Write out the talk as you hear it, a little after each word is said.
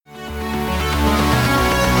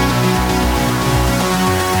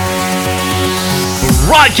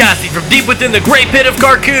Broadcasting from deep within the great pit of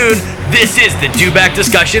Carcoon, this is the Dewback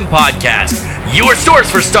Discussion Podcast, your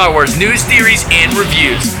source for Star Wars news, theories, and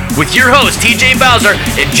reviews, with your hosts TJ Bowser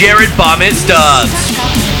and Jared Bombit Stubbs.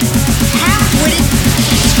 Half-witted,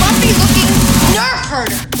 scruffy-looking nerf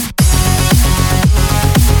herder.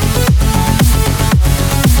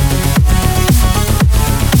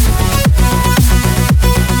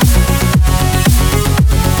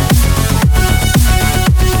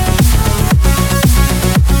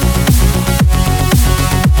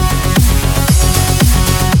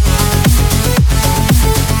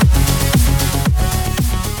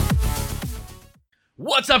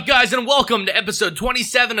 What's up, guys, and welcome to episode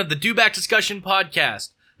 27 of the Dewback Discussion Podcast.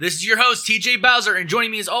 This is your host, TJ Bowser, and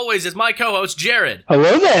joining me as always is my co-host, Jared.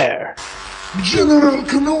 Hello there. General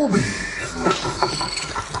Kenobi.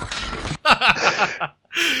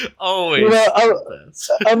 Always. You know,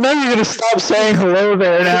 I'm never going to stop saying hello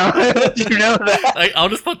there now. You know that? I'll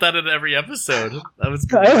just put that in every episode. That was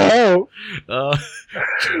good. I hope.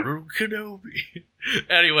 General Kenobi.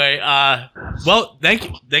 Anyway, well,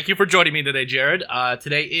 thank you for joining me today, Jared.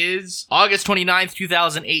 Today is August 29th,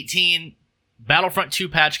 2018. Battlefront 2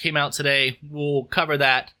 patch came out today. We'll cover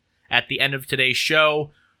that at the end of today's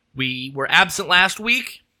show. We were absent last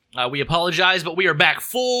week. We apologize, but we are back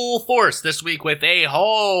full force this week with a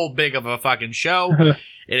whole big of a fucking show.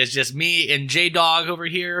 It is just me and J-Dog over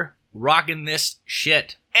here rocking this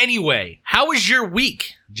shit. Anyway, how was your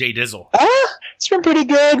week, J-Dizzle? It's been pretty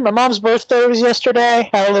good. My mom's birthday was yesterday.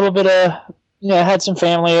 Had a little bit of, had some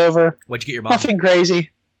family over. What'd you get your mom? Nothing crazy.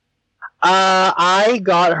 I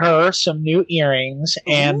got her some new earrings,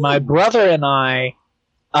 and my brother and I,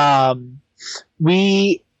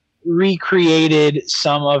 we recreated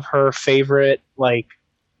some of her favorite,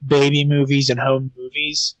 baby movies and home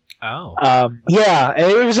movies. Oh. Yeah,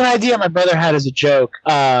 it was an idea my brother had as a joke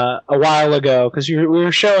a while ago, because we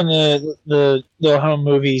were showing the home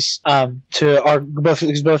movies to both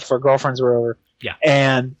of our girlfriends were over. Yeah.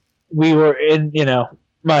 And we were in,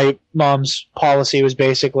 my mom's policy was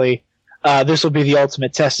basically, this will be the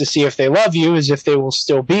ultimate test to see if they love you, is if they will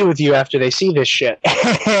still be with you after they see this shit.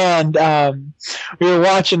 And we were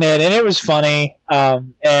watching it, and it was funny.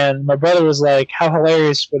 And my brother was like, how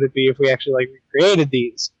hilarious would it be if we actually recreated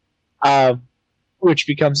these? Which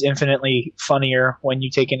becomes infinitely funnier when you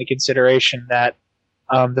take into consideration that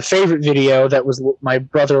the favorite video that was my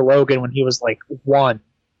brother Logan when he was 1.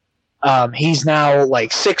 He's now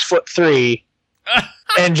 6'3",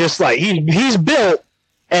 and just he's built.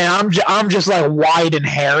 And I'm just wide and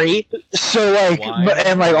hairy, so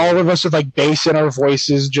and all of us with bass in our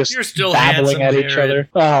voices, just You're still babbling at each Jared. other.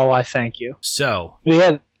 Oh, I thank you. So,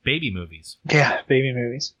 Yeah, baby movies. baby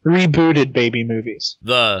movies, rebooted baby movies.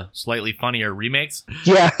 The slightly funnier remakes.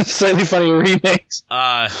 Yeah, slightly funny remakes.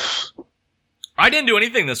 I didn't do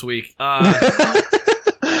anything this week.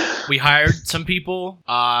 We hired some people.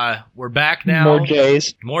 We're back now.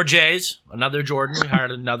 More J's. Another Jordan. We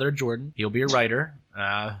hired another Jordan. He'll be a writer.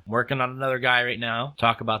 Working on another guy right now.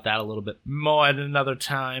 Talk about that a little bit more at another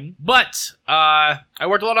time. But I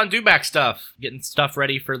worked a lot on Dewback stuff, getting stuff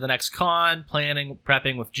ready for the next con,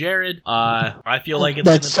 prepping with Jared. I feel like it's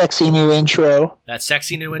that sexy new intro. That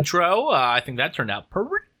sexy new intro. I think that turned out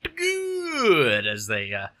pretty good, as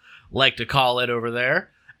they like to call it over there.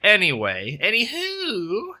 Anywho,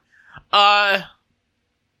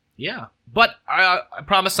 yeah. But I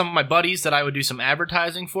promised some of my buddies that I would do some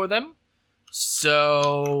advertising for them.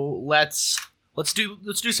 So let's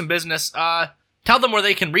do some business. Tell them where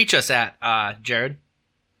they can reach us at, Jared.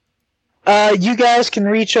 You guys can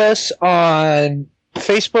reach us on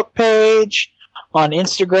Facebook page, on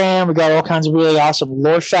Instagram. We got all kinds of really awesome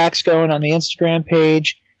lore facts going on the Instagram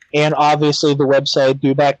page, and obviously the website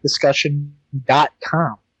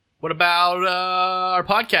dewbackdiscussion.com. What about our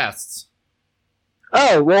podcasts?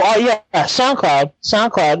 Oh, well, yeah,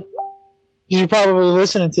 SoundCloud. You're probably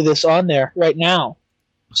listening to this on there right now.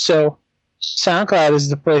 So SoundCloud is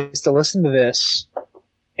the place to listen to this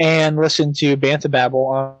and listen to Bantha Babble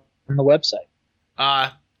on the website.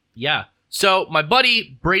 Yeah. So my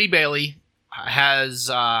buddy Brady Bailey has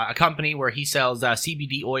a company where he sells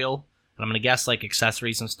CBD oil, and I'm going to guess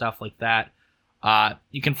accessories and stuff like that.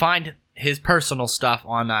 You can find his personal stuff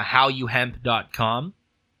on howyouhemp.com.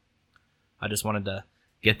 I just wanted to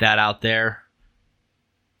get that out there.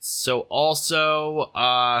 So also,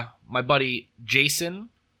 my buddy Jason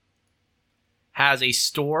has a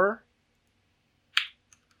store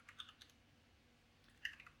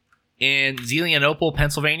in Zelienople,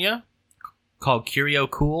 Pennsylvania, called Curio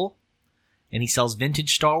Cool, and he sells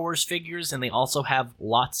vintage Star Wars figures, and they also have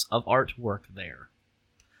lots of artwork there.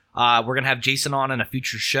 We're going to have Jason on in a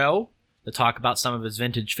future show to talk about some of his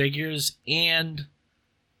vintage figures and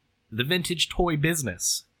the vintage toy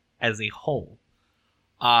business as a whole.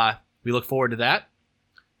 We look forward to that.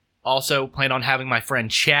 Also, plan on having my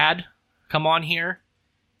friend Chad come on here.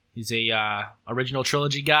 He's a original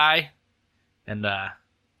trilogy guy, and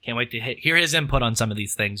can't wait to hear his input on some of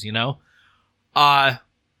these things, you know?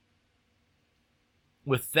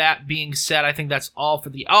 With that being said, I think that's all for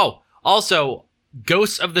the... Oh, also,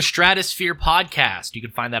 Ghosts of the Stratosphere podcast. You can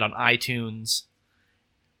find that on iTunes,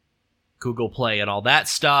 Google Play, and all that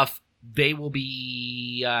stuff. They will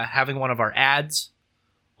be having one of our ads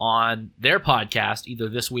on their podcast either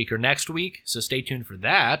this week or next week, so stay tuned for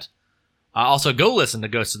that. Also, go listen to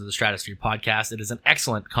Ghosts of the Stratosphere podcast. It is an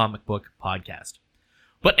excellent comic book podcast.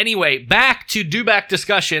 But anyway, back to Dewback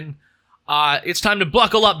discussion. It's time to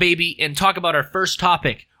buckle up, baby, and talk about our first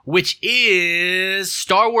topic, which is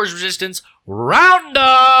Star Wars Resistance Roundup!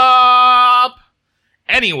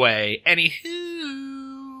 Anyway,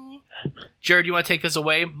 anywho... Jared, you want to take this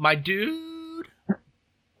away, my dude?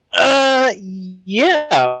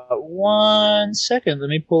 Yeah. 1 second. Let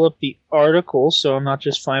me pull up the article so I'm not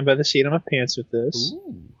just flying by the seat of my pants with this.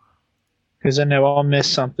 Because I know I'll miss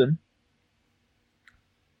something.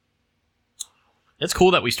 It's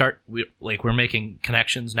cool that we're making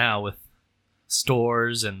connections now with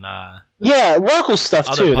stores and yeah, local stuff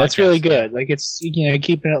other too. That's really podcasts. good. Like it's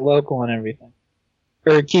keeping it local and everything,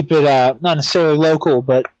 or keep it not necessarily local,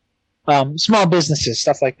 but small businesses,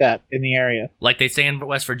 stuff like that in the area. like they say in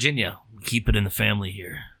West Virginia, we keep it in the family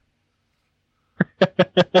here.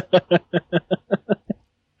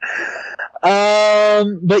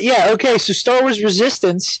 But yeah, okay. So Star Wars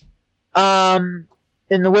Resistance.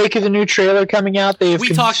 In the wake of the new trailer coming out, they have We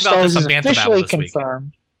talked about this on Bantha Babble officially this week.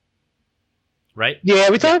 confirmed. Right? Yeah,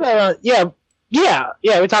 we talked about we talked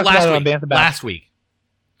about it on Bantha Babble. Last week.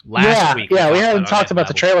 Last week. We talked haven't it talked on about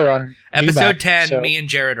the Bantha trailer on Babble. Episode Dewback, 10, so- me and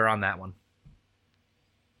Jared are on that one.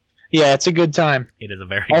 Yeah, it's a good time. It is a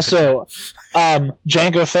very Also,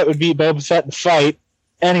 Jango Fett would beat Boba Fett in the fight.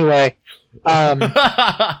 Anyway,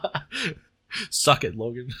 Suck it,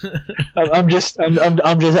 Logan. I'm just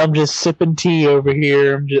sipping tea over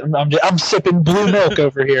here. I'm sipping blue milk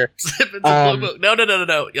over here. Sipping some blue milk.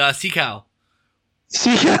 No. Sea cow.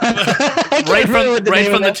 See, Right from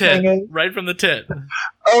the tit. Right from the tit.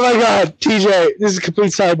 Oh my God, TJ, this is a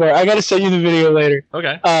complete sidebar. I gotta send you the video later.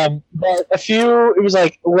 Okay. But it was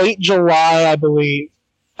like late July, I believe.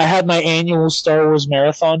 I had my annual Star Wars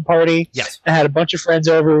marathon party. Yes. I had a bunch of friends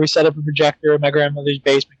over. We set up a projector in my grandmother's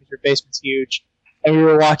basement because her basement's huge, and we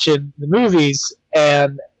were watching the movies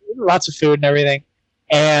and lots of food and everything.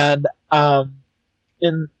 And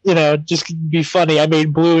just to be funny, I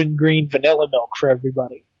made blue and green vanilla milk for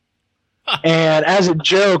everybody. And as a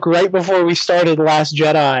joke, right before we started Last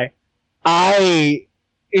Jedi,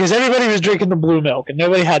 because everybody was drinking the blue milk and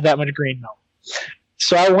nobody had that much green milk.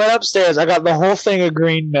 So I went upstairs, I got the whole thing of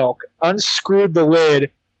green milk, unscrewed the lid,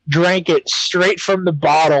 drank it straight from the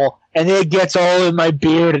bottle, and it gets all in my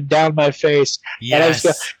beard and down my face. Yes.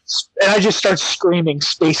 And I just start screaming,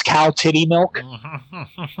 "Space cow titty milk."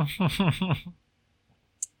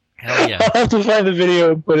 Hell yeah. I'll have to find the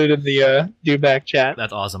video and put it in the Dewback chat.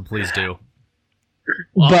 That's awesome. Please do.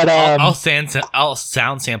 But I'll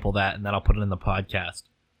sound sample that and then I'll put it in the podcast.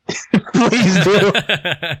 please do.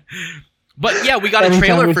 But yeah, we got a Anytime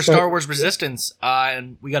trailer we for start- Star Wars Resistance,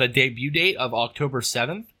 and we got a debut date of October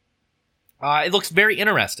 7th. It looks very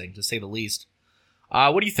interesting, to say the least.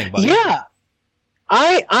 What do you think, buddy? Yeah,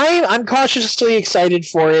 I'm cautiously excited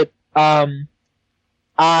for it.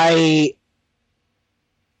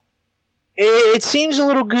 It seems a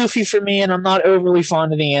little goofy for me, and I'm not overly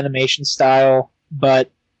fond of the animation style. But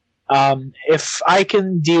if I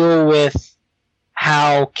can deal with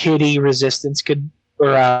how kiddie Resistance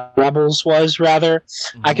Rebels was, rather,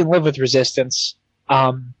 I can live with Resistance.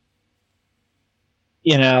 I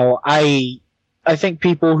think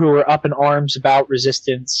people who are up in arms about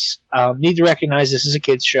Resistance need to recognize this is a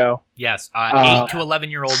kids show. Yes, 8 to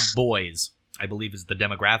 11-year-old boys, I believe, is the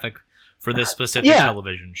demographic for this specific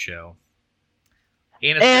television show.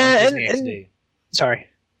 And it's on Disney XD. Sorry.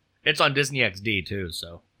 It's on Disney XD, too,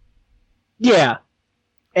 so. Yeah.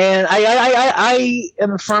 And I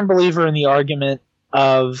am a firm believer in the argument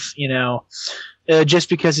of, just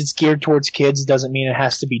because it's geared towards kids doesn't mean it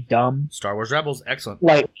has to be dumb. Star Wars Rebels, excellent.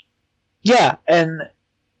 Like, yeah, and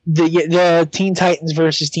the Teen Titans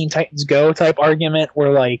versus Teen Titans Go type argument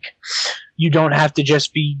where, like, you don't have to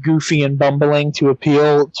just be goofy and bumbling to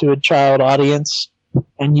appeal to a child audience,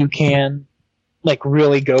 and you can, like,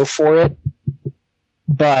 really go for it.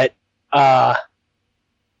 But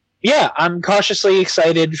yeah, I'm cautiously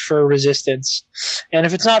excited for Resistance. And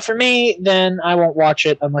if it's not for me, then I won't watch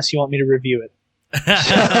it unless you want me to review it.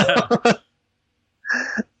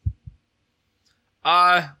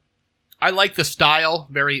 I like the style,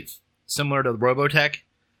 very similar to Robotech.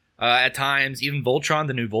 At times, even Voltron,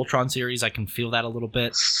 the new Voltron series, I can feel that a little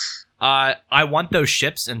bit. I want those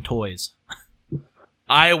ships and toys.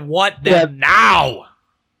 I want them now.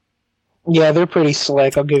 Yeah, they're pretty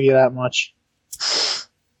slick. I'll give you that much.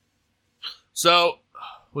 So,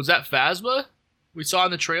 was that Phasma we saw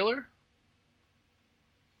in the trailer?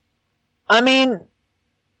 I mean,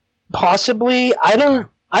 possibly. I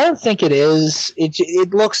don't think it is.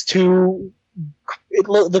 It looks too.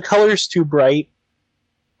 The color's too bright.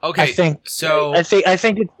 Okay, I think so. I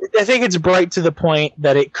think it's bright to the point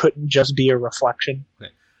that it couldn't just be a reflection.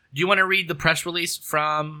 Okay. Do you want to read the press release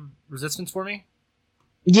from Resistance for me?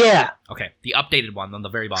 Yeah. Okay, the updated one on the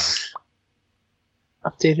very bottom.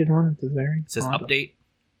 Updated one at the very It says bottom. update.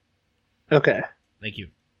 Okay. Thank you.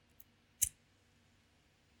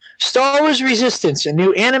 Star Wars Resistance, a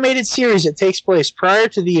new animated series that takes place prior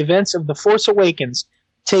to the events of The Force Awakens,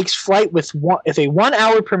 takes flight with a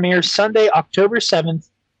 1-hour premiere Sunday, October 7th,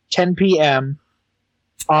 10 p.m.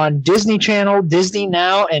 on Disney Channel, Disney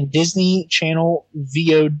Now, and Disney Channel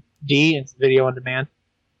VOD, it's video on demand,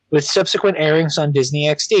 with subsequent airings on Disney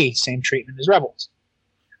XD, same treatment as Rebels.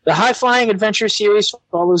 The high-flying adventure series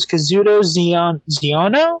follows Kazuto Ziono?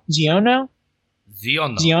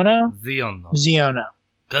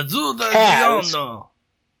 Kazuda Kaz. Ziono.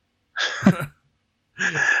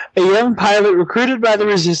 A young pilot recruited by the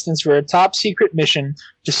Resistance for a top-secret mission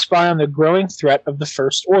to spy on the growing threat of the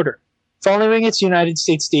First Order. Following its United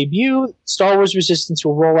States debut, Star Wars Resistance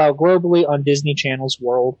will roll out globally on Disney channels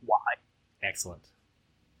worldwide. Excellent.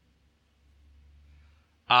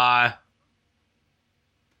 The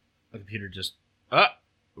computer just. Are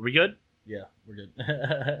we good? Yeah, we're good.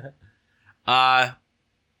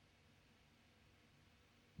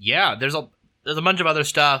 Yeah, there's a bunch of other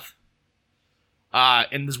stuff.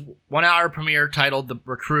 In this 1-hour premiere titled "The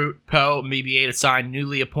Recruit," Poe and BB-8 assign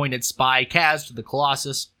newly appointed spy Kaz to the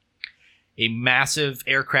Colossus, a massive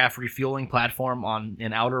aircraft refueling platform on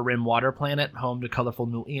an outer rim water planet, home to colorful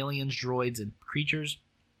new aliens, droids, and creatures.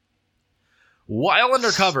 While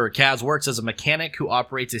undercover, Kaz works as a mechanic who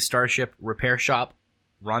operates a starship repair shop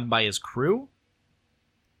run by his crew.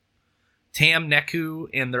 Tam, Neku,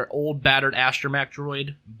 and their old battered astromech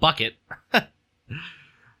droid, Bucket.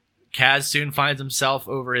 Kaz soon finds himself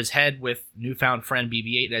over his head with newfound friend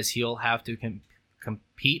BB-8 as he'll have to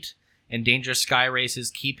compete in dangerous sky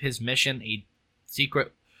races, keep his mission a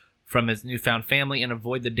secret from his newfound family, and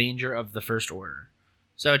avoid the danger of the First Order.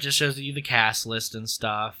 So it just shows you the cast list and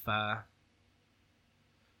stuff.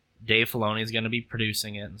 Dave Filoni is going to be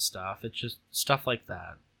producing it and stuff. It's just stuff like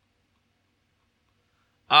that.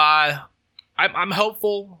 I'm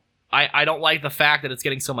hopeful. I don't like the fact that it's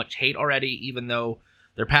getting so much hate already, even though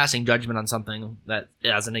they're passing judgment on something that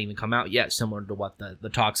hasn't even come out yet, similar to what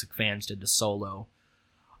the toxic fans did to Solo.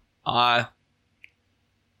 I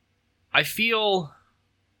feel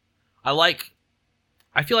like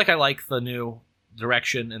I like the new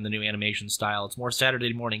direction and the new animation style. It's more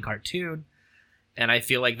Saturday morning cartoon, and I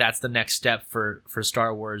feel like that's the next step for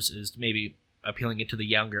Star Wars, is maybe appealing it to the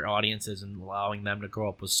younger audiences and allowing them to grow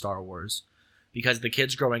up with Star Wars. Because the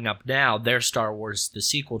kids growing up now, their Star Wars, the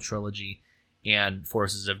sequel trilogy, and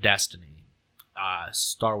Forces of Destiny,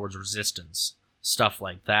 Star Wars Resistance, stuff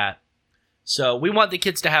like that. So we want the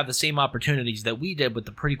kids to have the same opportunities that we did with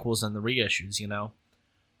the prequels and the reissues, you know?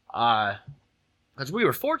 Because we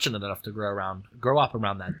were fortunate enough to grow up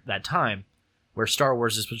around that time, where Star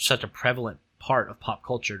Wars is such a prevalent part of pop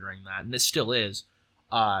culture during that, and it still is,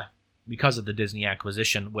 because of the Disney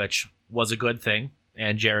acquisition, which was a good thing,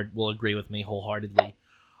 and Jared will agree with me wholeheartedly.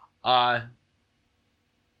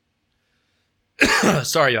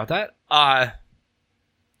 Sorry about that.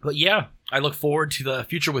 But yeah, I look forward to the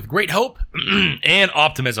future with great hope and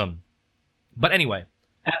optimism. But anyway.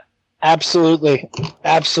 Absolutely.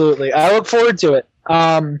 I look forward to it.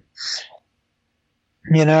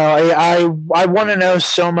 You know, I want to know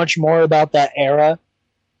so much more about that era.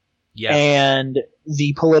 Yeah. And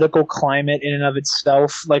the political climate in and of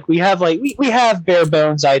itself. Like we have bare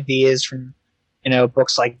bones ideas from, you know,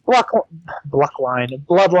 books like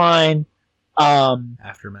Bloodline,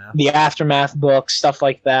 Aftermath. the Aftermath books, stuff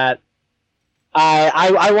like that.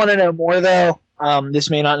 I want to know more though. This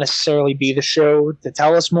may not necessarily be the show to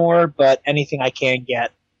tell us more, but anything I can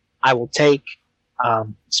get, I will take.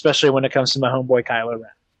 Especially when it comes to my homeboy Kylo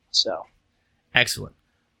Ren. So, excellent.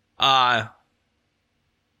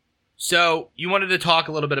 So you wanted to talk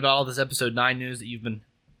a little bit about all this episode 9 news that you've been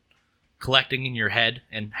collecting in your head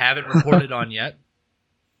and haven't reported on yet.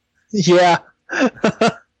 Yeah.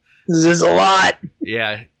 This is a lot.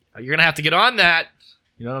 Yeah, you're gonna have to get on that.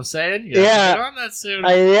 You know what I'm saying? You have to get on that soon.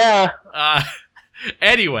 Yeah.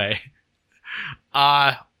 Anyway,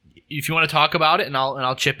 if you want to talk about it, and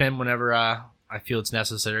I'll chip in whenever I feel it's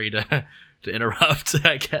necessary to interrupt,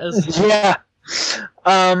 I guess. Yeah.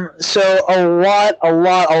 So a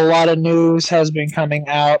lot of news has been coming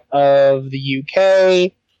out of the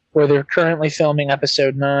UK, where they're currently filming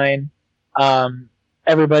episode 9.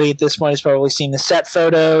 Everybody at this point has probably seen the set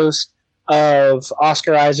photos of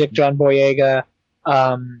Oscar Isaac, John Boyega,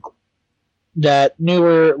 that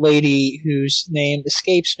newer lady whose name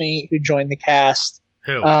escapes me, who joined the cast.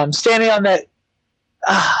 Who? Standing on that.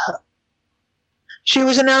 She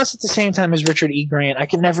was announced at the same time as Richard E. Grant. I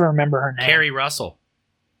can never remember her name. Carrie Russell.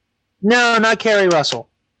 No, not Carrie Russell.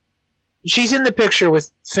 She's in the picture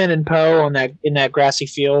with Finn and Poe in that grassy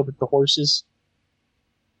field with the horses.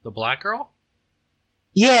 The black girl?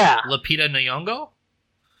 Yeah. Lupita Nyong'o?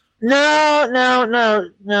 No,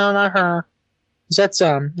 not her. That's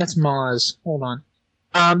Maz. Hold on.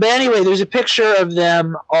 But anyway, there's a picture of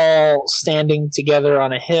them all standing together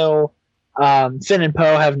on a hill. Finn and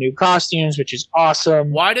Poe have new costumes, which is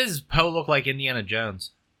awesome. Why does Poe look like Indiana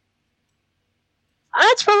Jones?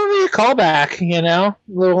 That's probably a callback,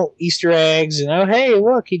 little Easter eggs, hey,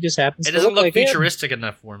 look, he just happens It to doesn't look like futuristic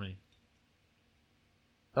enough for me.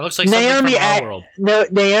 That looks like something from our world. No,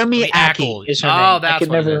 Naomi Ackie is her name. Oh, that's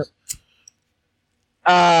what it is.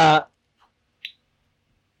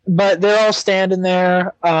 But they're all standing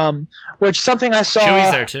there, which something I saw...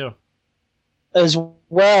 Chewie's there, too. As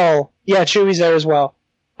well. Yeah, Chewie's there as well.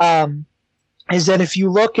 Is that if you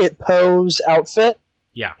look at Poe's outfit,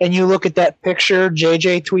 yeah, and you look at that picture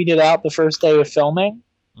JJ tweeted out the first day of filming,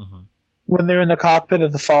 when they're in the cockpit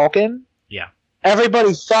of the Falcon, yeah,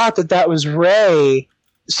 everybody thought that was Rey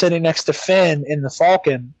sitting next to Finn in the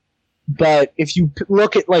Falcon, but if you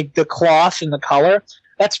look at the cloth and the color,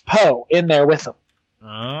 that's Poe in there with them.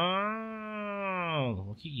 Oh,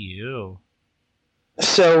 look at you.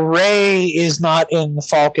 So Rey is not in the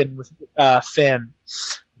Falcon with Finn.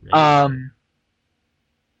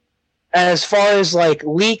 As far as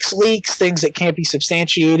leaks, things that can't be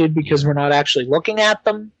substantiated because we're not actually looking at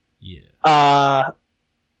them. Yeah.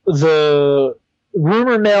 The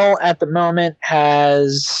rumor mill at the moment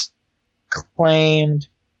has claimed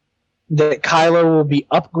that Kylo will be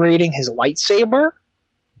upgrading his lightsaber.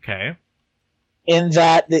 Okay. In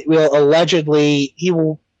that will allegedly he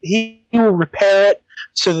will repair it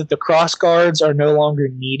so that the cross guards are no longer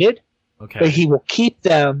needed. Okay. But he will keep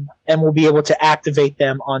them and will be able to activate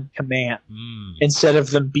them on command instead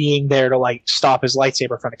of them being there to stop his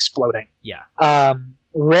lightsaber from exploding. Yeah.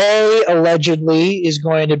 Rey allegedly is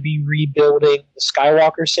going to be rebuilding the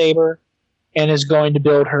Skywalker saber and is going to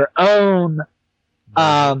build her own.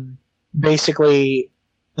 Basically,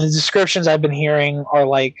 the descriptions I've been hearing are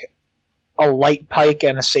a light pike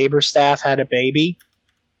and a saber staff had a baby.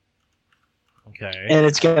 Okay. And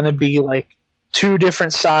it's going to be 2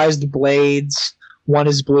 different sized blades. One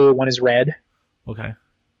is blue, one is red. Okay.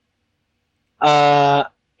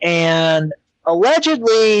 And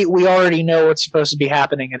allegedly, we already know what's supposed to be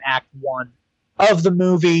happening in Act 1 of the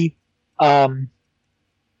movie. I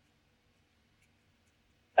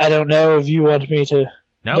don't know if you want me to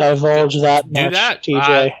divulge that do much, that.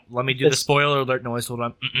 TJ. Let me do the spoiler alert noise. Hold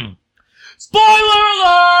on. Spoiler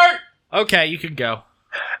alert! Okay, you can go.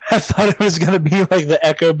 I thought it was going to be the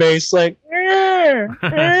echo bass, No,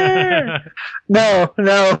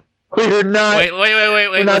 we're not. Wait.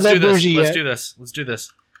 Let's do this. Let's do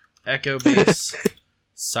this. Echo bass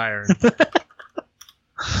siren.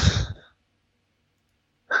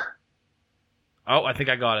 Oh, I think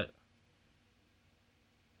I got it.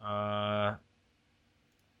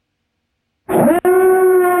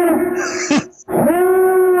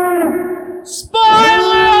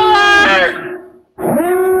 Spoiler alert!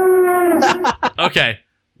 Okay,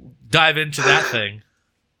 dive into that thing.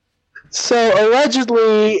 So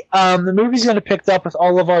allegedly, the movie's going to pick up with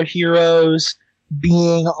all of our heroes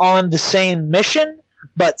being on the same mission,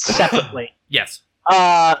 but separately. Yes.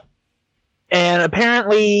 And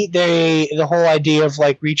apparently, the whole idea of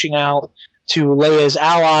reaching out to Leia's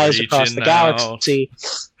allies across the galaxy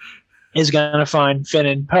is going to find Finn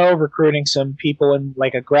and Poe recruiting some people in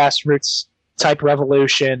a grassroots type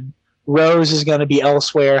revolution. Rose is going to be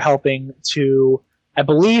elsewhere helping to, I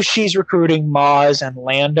believe she's recruiting Maz and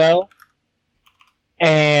Lando.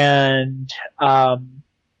 And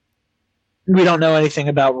we don't know anything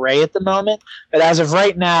about Rey at the moment. But as of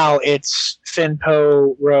right now, it's Finn,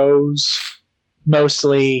 Poe, Rose,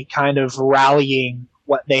 mostly kind of rallying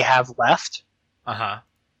what they have left, Uh-huh.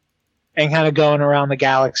 and kind of going around the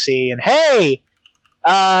galaxy and, hey,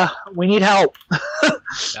 we need help.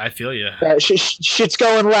 I feel you. Shit's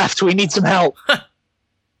going left. We need some help.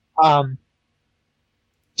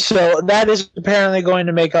 So that is apparently going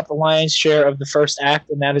to make up the lion's share of the first act,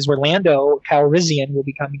 and that is where Lando Calrissian will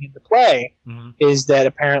be coming into play. Mhm. Is that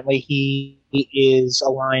apparently he is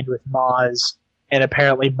aligned with Maz, and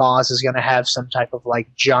apparently Maz is going to have some type of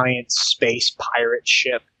like giant space pirate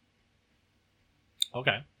ship.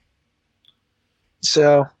 Okay.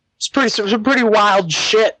 So it's some pretty wild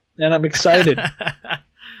shit, and I'm excited.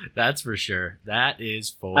 That's for sure. That is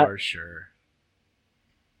for sure.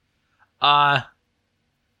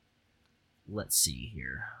 Let's see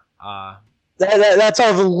here. That's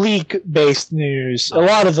all the leak-based news. A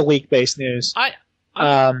lot of the leak-based news.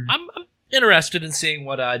 I'm interested in seeing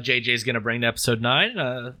what JJ's going to bring to episode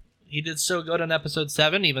 9. He did so good on episode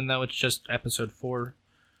 7, even though it's just episode 4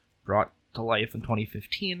 brought to life in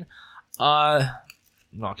 2015. I'm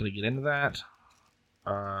not going to get into that.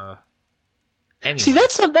 Anyway. See,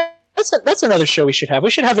 that's another show we should have. We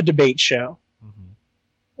should have a debate show.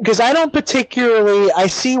 Because I don't particularly... I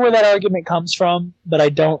see where that argument comes from, but I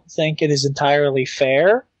don't think it is entirely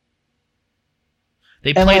fair.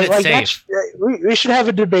 They played it safe. We should have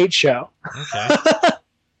a debate show. Okay.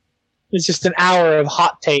 It's just an hour of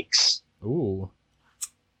hot takes. Ooh.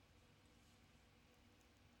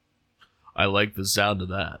 I like the sound of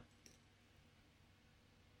that.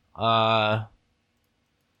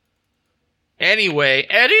 Anyway,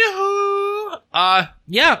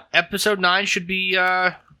 yeah, episode 9 should be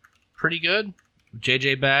pretty good.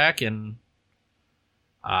 JJ back and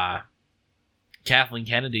Kathleen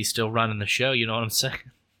Kennedy still running the show, you know what I'm saying?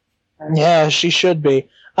 Yeah, she should be.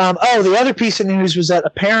 The other piece of news was that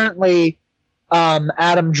apparently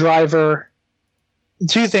Adam Driver...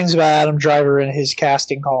 Two things about Adam Driver and his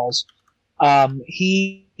casting calls.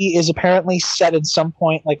 He is apparently set at some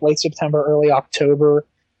point, like late September, early October,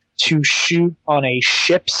 to shoot on a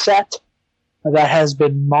ship set that has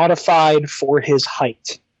been modified for his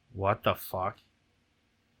height. What the fuck?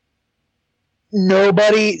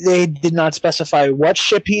 They did not specify what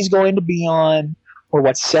ship he's going to be on or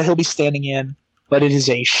what set he'll be standing in, but it is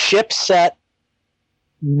a ship set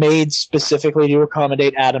made specifically to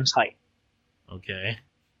accommodate Adam's height. Okay.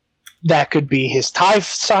 That could be his TIE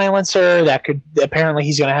silencer. Apparently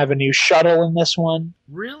he's going to have a new shuttle in this one.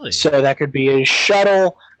 Really? So that could be his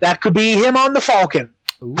shuttle. That could be him on the Falcon.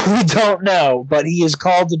 Ooh. We don't know, but he is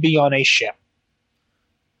called to be on a ship.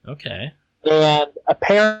 Okay. And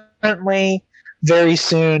apparently, very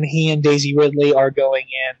soon, he and Daisy Ridley are going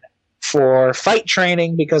in for fight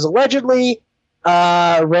training because allegedly,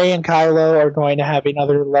 Rey and Kylo are going to have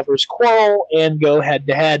another lovers' quarrel and go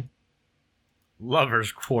head-to-head.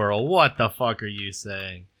 Lovers quarrel. What the fuck are you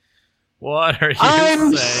saying? What are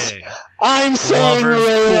you saying? I'm saying Lovers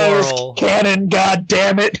Rey is quarrel. canon,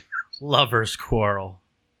 goddammit. Lovers quarrel.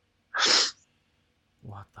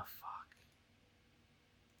 What the fuck?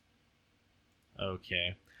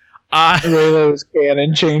 Okay. Reylo's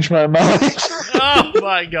canon changed my mind. Oh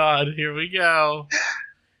my god, here we go.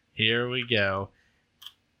 Here we go.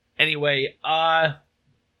 Anyway,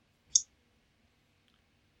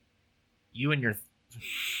 you and your...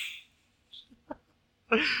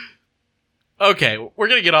 Okay, we're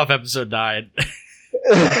gonna get off episode 9.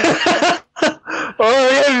 Oh,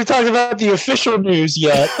 we haven't talked about the official news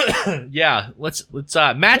yet. Yeah, let's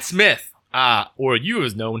Matt Smith, or you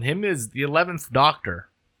has known him as the 11th Doctor.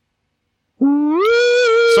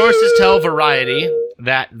 Sources tell Variety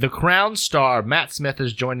that the Crown star Matt Smith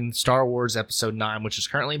is joining Star Wars Episode 9, which is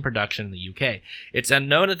currently in production in the UK. It's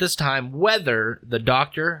unknown at this time whether the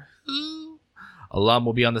Doctor Who alum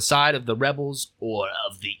will be on the side of the rebels or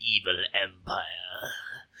of the evil empire.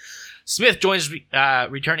 Smith joins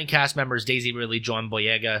returning cast members Daisy Ridley, John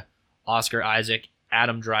Boyega, Oscar Isaac,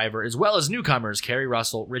 Adam Driver, as well as newcomers Kerry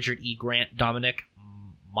Russell, Richard E. Grant, Dominic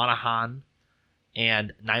Monaghan,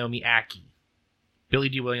 and Naomi Aki. Billy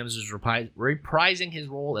D. Williams is reprising his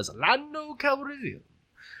role as Lando Calrissian.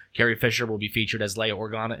 Carrie Fisher will be featured as Leia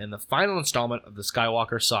Organa in the final installment of the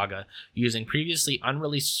Skywalker saga, using previously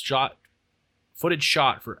unreleased footage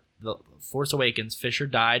shot for The Force Awakens. Fisher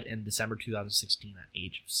died in December 2016 at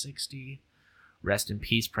age of 60. Rest in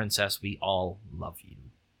peace, Princess. We all love you.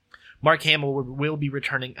 Mark Hamill will be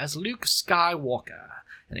returning as Luke Skywalker,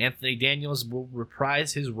 and Anthony Daniels will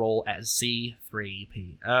reprise his role as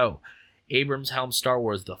C-3PO. Abrams helms Star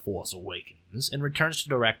Wars The Force Awakens and returns to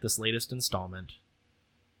direct this latest installment.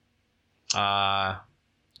 After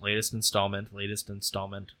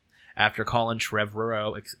Colin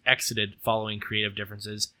Trevorrow exited following creative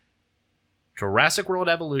differences, Jurassic World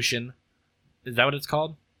Evolution. Is that what it's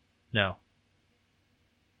called? No.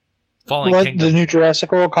 Fallen What, Kingdom. the new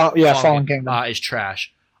Jurassic World? Fallen Kingdom. Is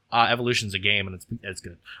trash. Evolution's a game, and it's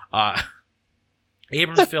good.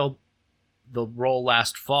 Abrams filled the role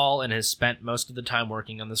last fall and has spent most of the time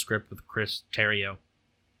working on the script with Chris Terrio.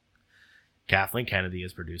 Kathleen Kennedy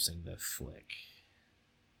is producing the flick.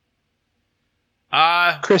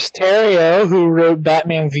 Chris Terrio, who wrote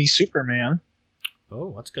Batman v Superman.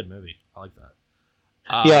 Oh, that's a good movie. I like that.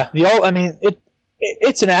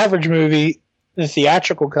 It's an average movie. The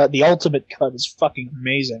theatrical cut, the ultimate cut, is fucking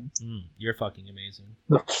amazing. You're fucking amazing.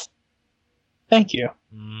 Thank you.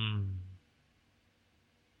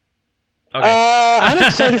 Okay. I'm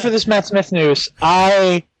excited for this Matt Smith news.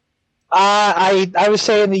 I was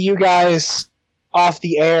saying to you guys off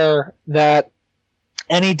the air that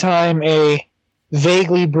anytime a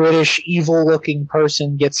vaguely British, evil-looking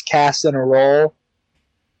person gets cast in a role,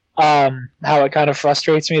 how it kind of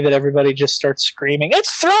frustrates me that everybody just starts screaming,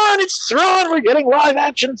 "It's Thrawn! It's Thrawn! We're getting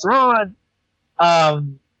live-action Thrawn!"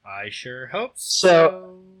 I sure hope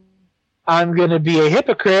so. I'm going to be a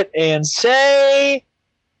hypocrite and say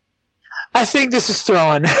I think this is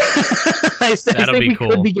Thrawn. I think we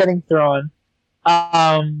could be getting Thrawn.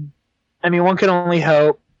 One can only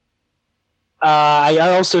hope. I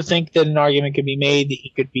also think that an argument could be made that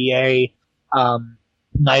he could be a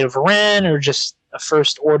Knight of Ren or just a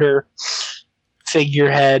First Order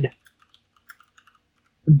figurehead.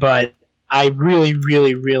 But I really,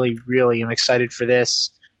 really, really, really am excited for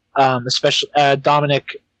this. Especially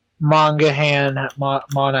Dominic Monaghan, and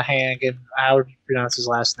however you pronounce his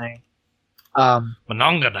last name.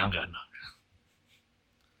 Mononganangan.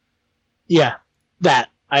 Yeah, that.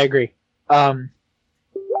 I agree. I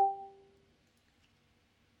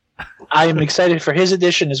am excited for his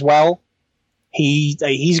addition as well.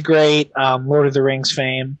 He's great. Lord of the Rings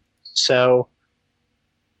fame. So,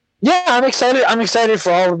 yeah, I'm excited. I'm excited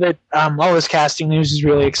for all of it. All this casting news is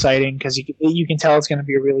really exciting because you can tell it's going to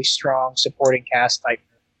be a really strong supporting cast type.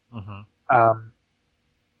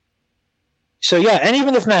 So yeah, and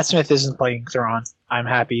even if Matt Smith isn't playing Thrawn, I'm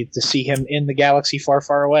happy to see him in the galaxy far,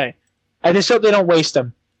 far away. I just hope they don't waste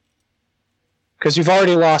him. Because we've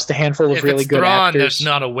already lost a handful of really good Thrawn, actors. that's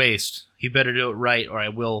not a waste. He better do it right, or I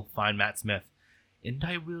will find Matt Smith. And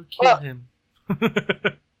I will kill him. I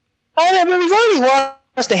know, but we've already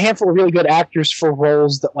lost a handful of really good actors for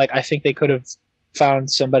roles that, I think they could have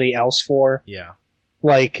found somebody else for. Yeah.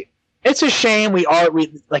 It's a shame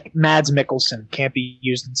Mads Mikkelsen can't be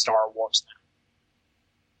used in Star Wars now.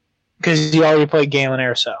 Because he already played Galen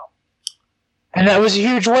Erso. And that was a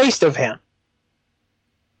huge waste of him.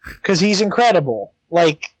 Because he's incredible.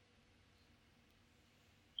 I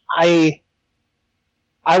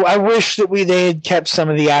wish that they had kept some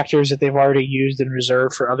of the actors that they've already used in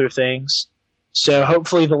reserve for other things. So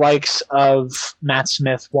hopefully the likes of Matt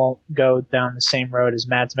Smith won't go down the same road as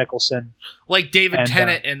Mads Mikkelsen. Like David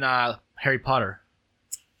Tennant in Harry Potter.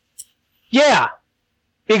 Yeah,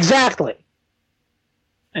 exactly.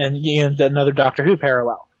 And another Doctor Who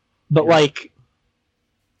parallel. But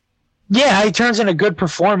yeah, he turns in a good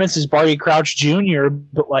performance as Barty Crouch Jr.,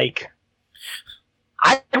 but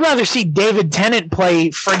I'd rather see David Tennant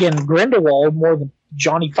play friggin' Grindelwald more than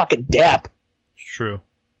Johnny fucking Depp. True.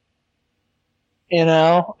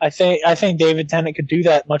 I think David Tennant could do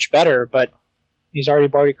that much better, but he's already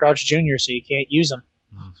Barty Crouch Jr., so you can't use him.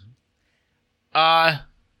 I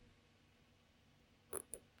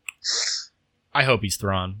hope he's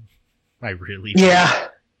Thrawn. I really do. Yeah.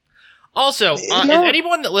 Also,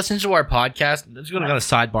 anyone that listens to our podcast, I'm just going to go to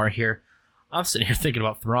sidebar here. I'm sitting here thinking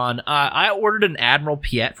about Thrawn. I ordered an Admiral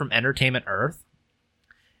Piet from Entertainment Earth,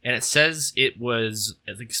 and it says it was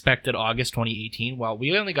as expected August 2018. Well,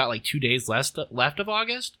 we only got 2 days left of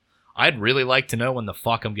August. I'd really like to know when the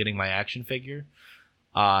fuck I'm getting my action figure.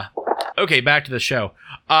 Okay, back to the show.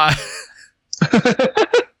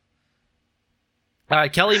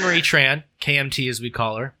 Kelly Marie Tran, KMT as we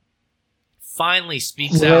call her, finally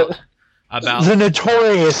speaks out about the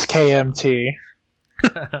notorious KMT.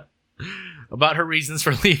 About her reasons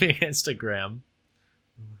for leaving Instagram.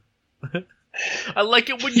 I like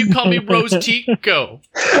it when you call me Rose Tico.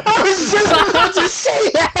 I was just about to say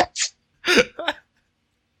that.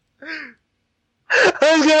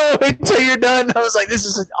 I was gonna wait until you're done. I was like, this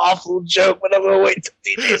is an awful joke, but I'm gonna wait till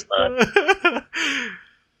DJ's done.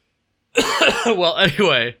 Well,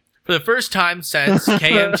 anyway, for the first time since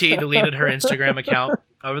KMT deleted her Instagram account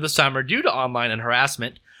over the summer due to online and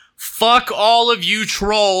harassment, fuck all of you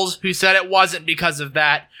trolls who said it wasn't because of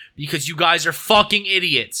that, because you guys are fucking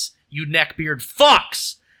idiots. You neckbeard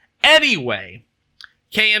fucks. Anyway,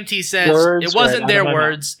 KMT says, Words, it wasn't right, their out of my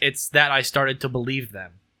words, it's that I started to believe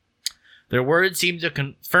them. Their words seemed to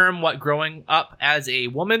confirm what growing up as a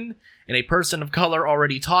woman and a person of color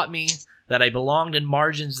already taught me, that I belonged in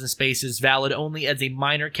margins and spaces valid only as a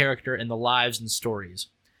minor character in the lives and stories.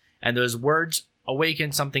 And those words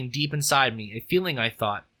awakened something deep inside me, a feeling I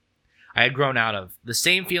thought I had grown out of. The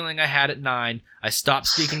same feeling I had at 9. I stopped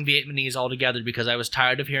speaking Vietnamese altogether because I was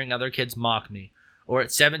tired of hearing other kids mock me. Or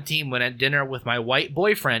at 17, when at dinner with my white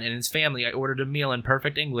boyfriend and his family, I ordered a meal in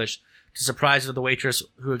perfect English, to surprise of the waitress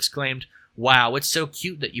who exclaimed, "Wow, it's so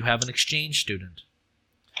cute that you have an exchange student."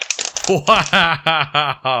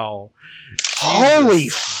 Wow. Holy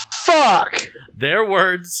Jesus. fuck! Their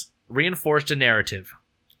words reinforced a narrative.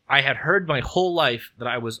 I had heard my whole life that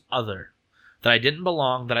I was other, that I didn't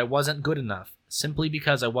belong, that I wasn't good enough, simply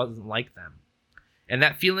because I wasn't like them. And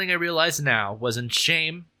that feeling I realize now was a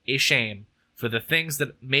shame for the things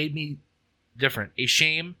that made me different, a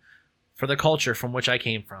shame for the culture from which I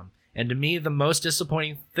came from. And to me, the most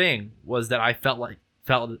disappointing thing was that I felt it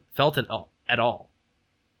at all.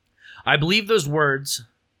 I believe those words,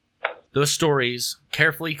 those stories,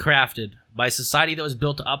 carefully crafted by a society that was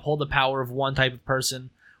built to uphold the power of one type of person,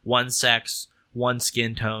 one sex, one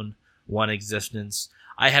skin tone, one existence.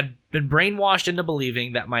 I had been brainwashed into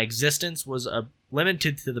believing that my existence was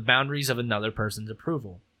limited to the boundaries of another person's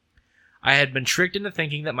approval. I had been tricked into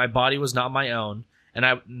thinking that my body was not my own,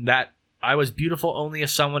 and that I was beautiful only if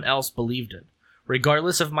someone else believed it.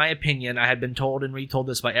 Regardless of my opinion, I had been told and retold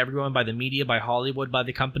this by everyone, by the media, by Hollywood, by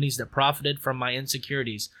the companies that profited from my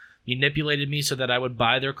insecurities, manipulated me so that I would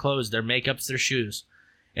buy their clothes, their makeups, their shoes,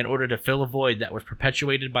 in order to fill a void that was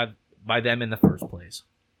perpetuated by them in the first place.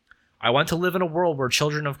 I want to live in a world where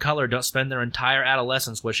children of color don't spend their entire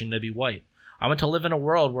adolescence wishing to be white. I want to live in a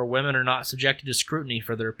world where women are not subjected to scrutiny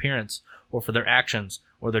for their appearance, or for their actions,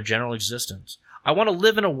 or their general existence. I want to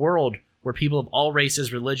live in a world where people of all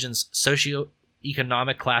races, religions,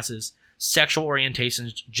 socioeconomic classes, sexual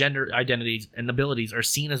orientations, gender identities, and abilities are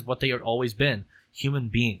seen as what they have always been, human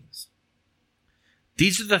beings.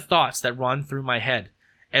 These are the thoughts that run through my head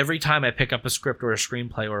every time I pick up a script or a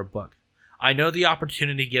screenplay or a book. I know the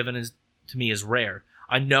opportunity given to me is rare.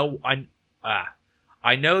 I know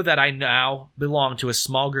that I now belong to a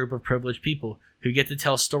small group of privileged people who get to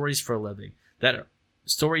tell stories for a living,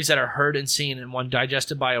 stories that are heard and seen and one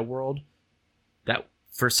digested by a world that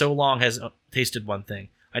for so long has tasted one thing.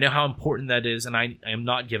 I know how important that is, and I am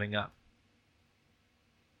not giving up.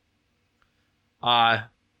 I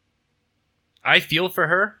feel for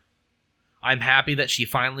her. I'm happy that she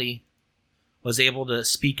finally was able to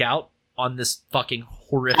speak out on this fucking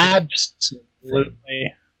horrific Absolutely. thing.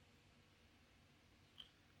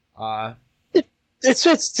 It's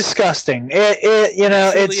disgusting. It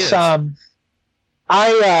really it's is.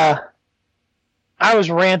 I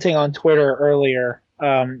was ranting on Twitter earlier,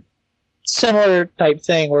 similar type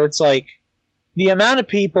thing where it's like the amount of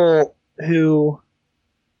people who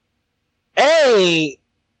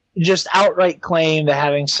just outright claim that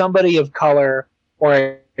having somebody of color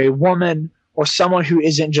or a woman or someone who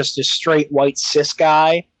isn't just a straight white cis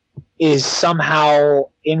guy is somehow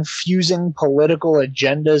infusing political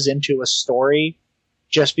agendas into a story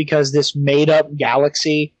just because this made-up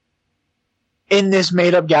galaxy. In this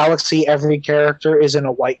made-up galaxy, every character isn't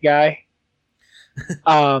a white guy.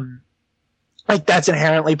 Like, that's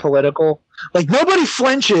inherently political. Like, nobody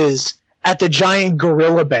flinches at the giant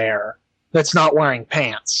gorilla bear that's not wearing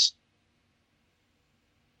pants.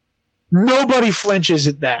 Nobody flinches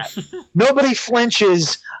at that. Nobody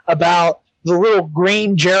flinches about the little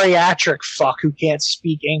green geriatric fuck who can't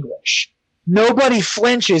speak English. Nobody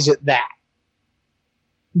flinches at that.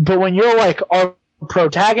 But when you're like, our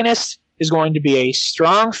protagonist is going to be a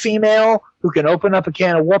strong female who can open up a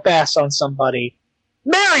can of whoop ass on somebody,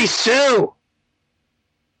 Mary Sue!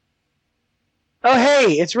 Oh,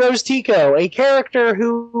 hey, it's Rose Tico, a character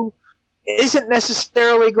who isn't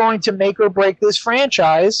necessarily going to make or break this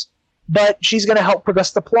franchise, but she's going to help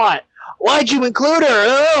progress the plot. Why'd you include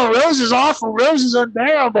her? Oh, Rose is awful. Rose is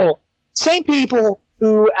unbearable. Same people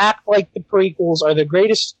who act like the prequels are the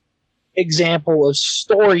greatest example of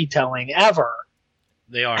storytelling ever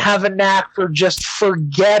They are. have a knack for just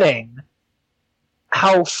forgetting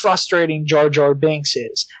how frustrating Jar Jar Binks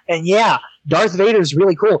is. And yeah, Darth Vader is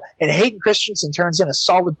really cool, and Hayden Christensen turns in a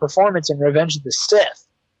solid performance in Revenge of the Sith.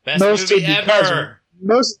 Best mostly movie because- ever.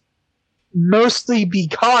 Mostly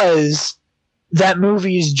because that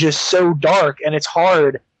movie is just so dark, and it's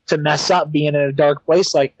hard to mess up being in a dark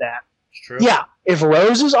place like that. It's true. Yeah, if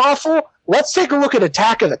Rose is awful, let's take a look at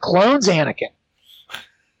Attack of the Clones, Anakin.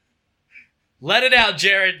 Let it out,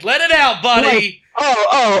 Jared. Let it out, buddy.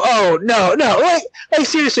 No. Like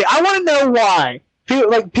seriously, I want to know why.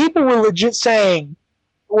 People were legit saying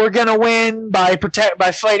we're gonna win by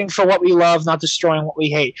fighting for what we love, not destroying what we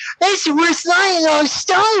hate. That's the worst line in all of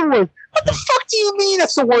Star Wars. What the fuck do you mean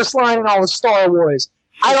that's the worst line in all of Star Wars?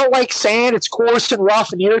 I don't like saying it's coarse and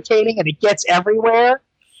rough and irritating and it gets everywhere.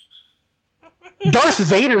 Darth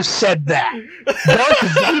Vader said that.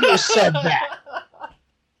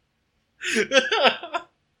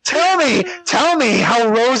 Tell me how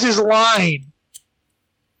Rose's line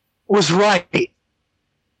was right.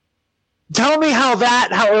 Tell me how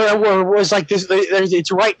it was like this.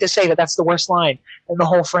 It's right to say that that's the worst line in the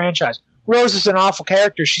whole franchise. Rose is an awful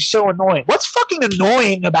character. She's so annoying. What's fucking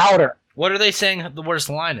annoying about her? What are they saying the worst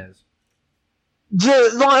line is?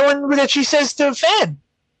 The line that she says to Finn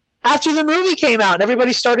after the movie came out, and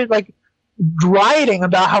everybody started like rioting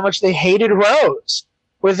about how much they hated Rose.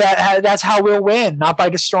 With that's how we'll win, not by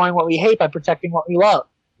destroying what we hate, by protecting what we love.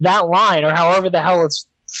 That line, or however the hell it's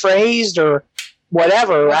phrased, or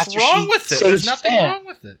whatever. What's wrong with it? There's nothing wrong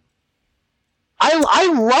with it.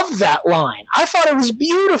 I love that line. I thought it was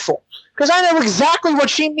beautiful because I know exactly what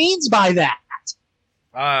she means by that.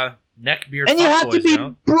 Neckbeard. And you have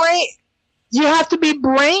to be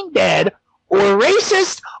brain dead or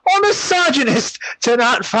racist or misogynist to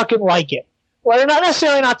not fucking like it. Well, not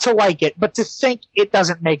necessarily not to like it, but to think it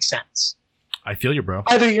doesn't make sense. I feel you, bro.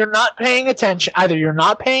 Either you're not paying attention,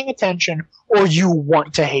 or you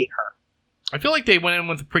want to hate her. I feel like they went in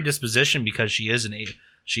with a predisposition because she is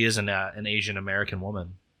an Asian American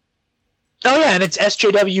woman. Oh yeah, and it's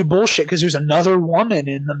SJW bullshit because there's another woman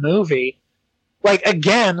in the movie. Like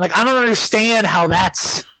again, like I don't understand how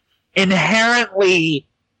that's inherently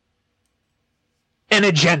an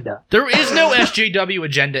agenda. There is no SJW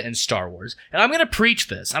agenda in Star Wars. And I'm going to preach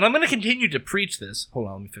this. And I'm going to continue to preach this. Hold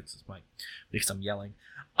on, let me fix this mic. Because I'm yelling.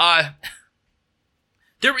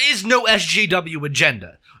 There is no SJW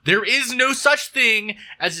agenda. There is no such thing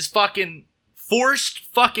as this fucking forced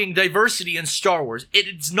fucking diversity in Star Wars.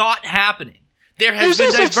 It's not happening. There has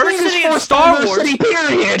been diversity in Star Wars.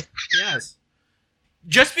 Period. Yes.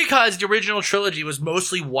 Just because the original trilogy was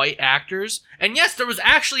mostly white actors, and yes, there was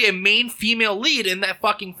actually a main female lead in that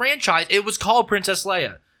fucking franchise, it was called Princess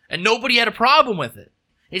Leia. And nobody had a problem with it.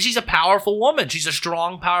 And she's a powerful woman. She's a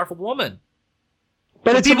strong, powerful woman.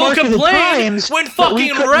 But it's a mark of the times when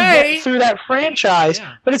fucking Rey through that franchise.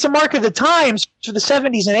 Yeah. But it's a mark of the times for the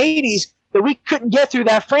 70s and 80s that we couldn't get through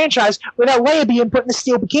that franchise without Leia being put in a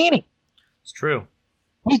steel bikini. It's true.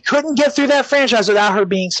 We couldn't get through that franchise without her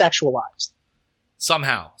being sexualized.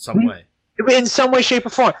 Somehow, some way. In some way, shape, or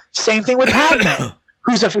form. Same thing with Padme,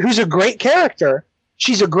 who's a great character.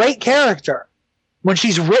 She's a great character. When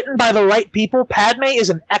she's written by the right people, Padme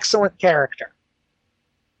is an excellent character.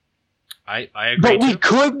 I agree. But we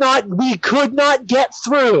could not get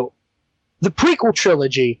through the prequel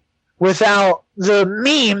trilogy without the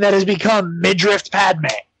meme that has become midriff Padme.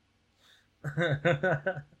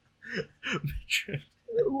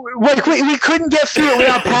 Like we couldn't get through it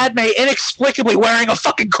without Padme inexplicably wearing a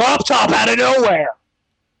fucking crop top out of nowhere,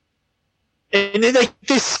 and then like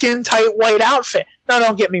this skin tight white outfit. Now,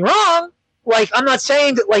 don't get me wrong. Like I'm not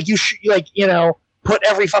saying that like you should put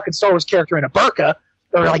every fucking Star Wars character in a burqa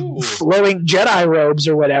or like flowing Jedi robes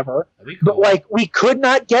or whatever. Cool. But like we could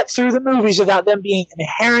not get through the movies without them being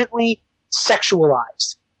inherently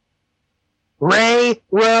sexualized. Rey,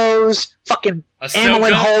 Rose, fucking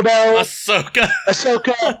Amilyn Holdo,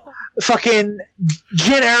 Ahsoka, fucking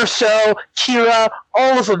Jyn Erso, Kira,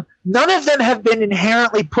 all of them. None of them have been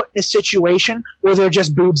inherently put in a situation where they're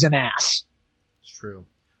just boobs and ass. It's true.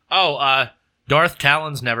 Oh, Darth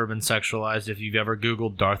Talon's never been sexualized if you've ever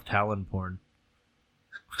Googled Darth Talon porn.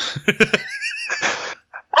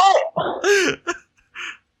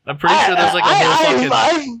 I'm pretty sure there's like a whole fucking...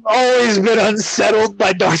 I've always been unsettled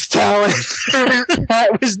by Darth Talon.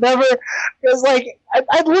 It was like,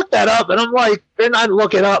 I'd look that up, and I'm like, and I'd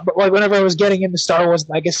look it up, but like whenever I was getting into Star Wars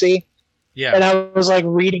Legacy, and I was like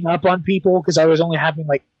reading up on people, because I was only having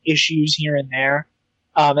like issues here and there,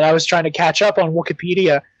 and I was trying to catch up on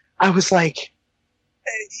Wikipedia, I was like,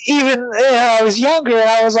 even I was younger, and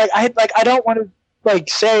I was like, I don't want to like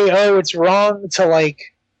say, oh, it's wrong to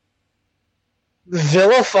like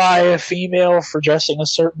vilify a female for dressing a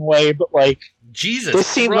certain way, but like Jesus this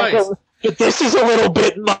seemed Christ. But this is a little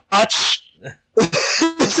bit much.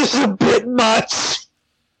 This is a bit much.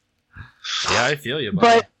 Yeah, I feel you,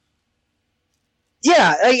 buddy. But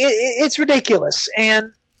yeah, it's ridiculous,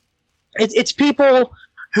 and it's people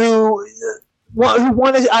who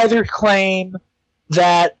want to either claim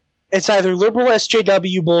that it's either liberal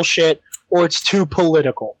SJW bullshit or it's too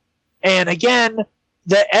political. And again,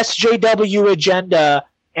 the SJW agenda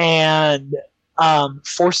and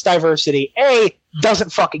forced diversity,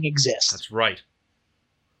 doesn't fucking exist. That's right.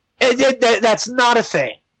 That's not a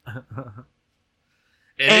thing.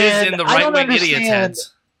 It is in the right-wing idiot's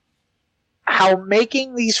heads. How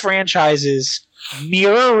making these franchises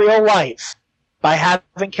mirror real life by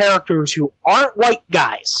having characters who aren't white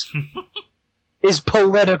guys is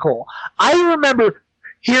political. I remember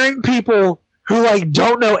hearing people who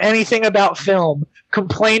don't know anything about film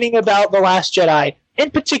complaining about The Last Jedi,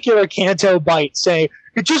 in particular Canto Bight, say,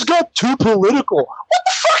 it just got too political. What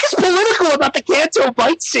the fuck is political about the Canto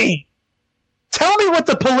Bight scene? Tell me what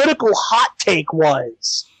the political hot take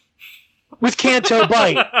was with Canto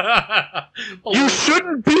Bight. You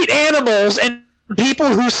shouldn't beat animals, and people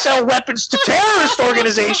who sell weapons to terrorist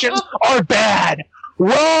organizations are bad.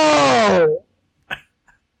 Whoa!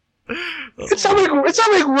 It's not like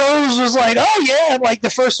Rose was like, oh yeah, and the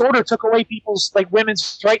First Order took away people's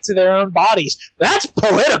women's right to their own bodies. That's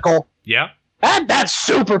political. Yeah. That's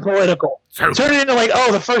super political. Turn it into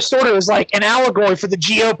the First Order is an allegory for the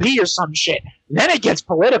GOP or some shit. Then it gets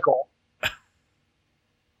political.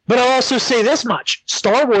 But I'll also say this much.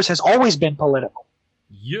 Star Wars has always been political.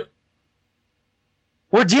 Yeah.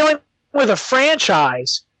 We're dealing with a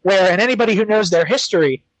franchise where, and anybody who knows their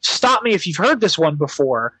history, stop me if you've heard this one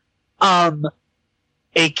before, a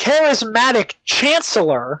charismatic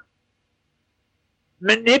chancellor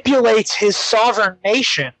manipulates his sovereign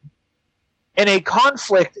nation in a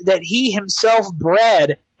conflict that he himself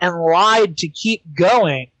bred and lied to keep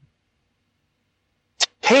going,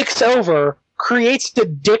 takes over, creates a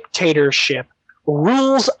dictatorship,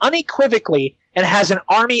 rules unequivocally, and has an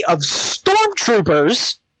army of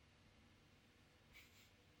stormtroopers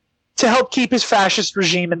to help keep his fascist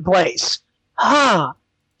regime in place.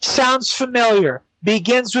 Sounds familiar.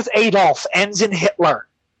 Begins with Adolf, ends in Hitler.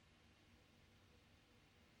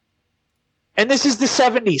 And this is the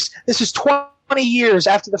 70s. This is 20 years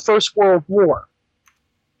after the First World War.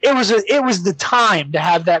 It was the time to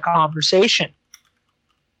have that conversation.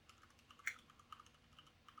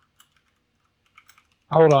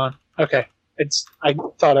 Hold on. Okay. I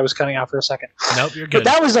thought I was cutting out for a second. Nope, you're good.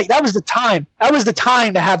 But that was the time. That was the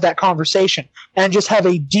time to have that conversation and just have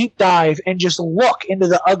a deep dive and just look into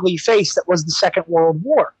the ugly face that was the Second World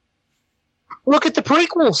War. Look at the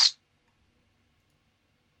prequels.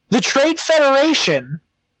 The Trade Federation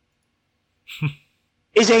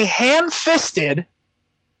is a ham-fisted,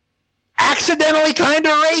 accidentally kind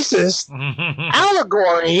of racist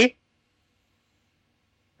allegory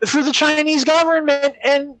for the Chinese government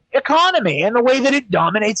and economy and the way that it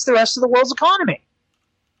dominates the rest of the world's economy.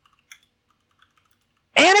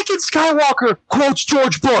 Anakin Skywalker quotes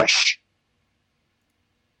George Bush.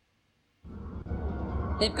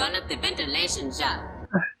 They've gone up the ventilation shaft.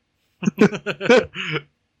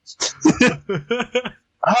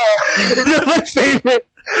 My favorite.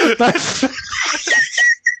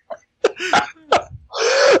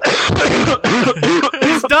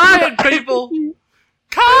 He's dying, people.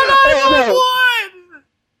 Call 911.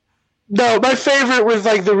 No, my favorite with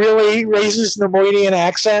the really racist Nemoidian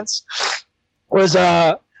accents was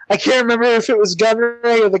I can't remember if it was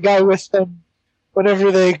Gunray or the guy with them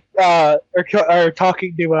whenever they are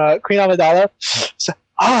talking to Queen Amidala. So,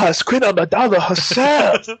 it's Queen Amidala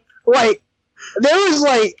herself.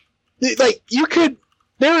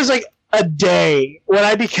 There was a day when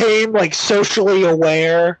I became socially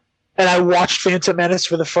aware and I watched Phantom Menace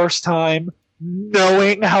for the first time,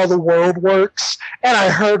 knowing how the world works, and I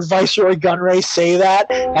heard Viceroy Gunray say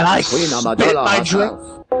that, and I spit my drink.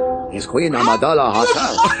 It's Queen Amidala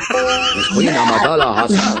herself. It's Queen Amidala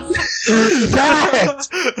herself.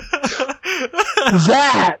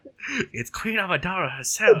 That. It's Queen Amidala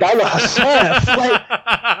herself.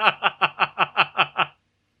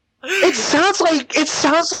 It sounds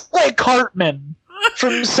like Cartman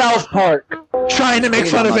from South Park trying to make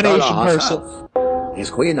fun of an Asian person. It's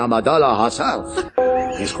Queen Amidala herself.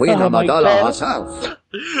 It's Queen Amidala herself.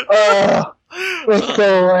 Let's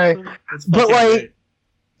go away. But great.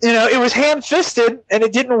 it was ham-fisted and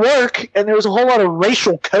it didn't work, and there was a whole lot of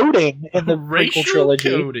racial coding in the prequel trilogy.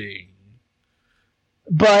 Coding.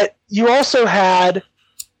 But you also had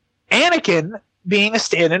Anakin being a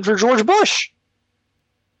stand-in for George Bush.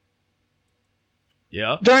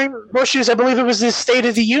 Yeah. During Bush's, I believe it was his State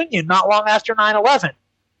of the Union, not long after 9/11.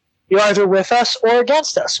 You're either with us or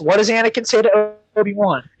against us. What does Anakin say to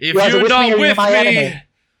Obi-Wan? If you're not with me,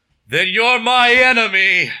 then you're my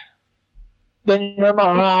enemy. Then you're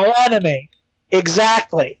my enemy.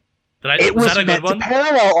 Exactly. It was meant to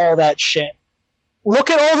parallel all that shit. Look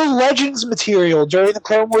at all the Legends material during the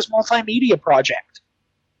Clone Wars multimedia project.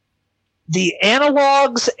 the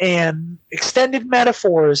analogs and extended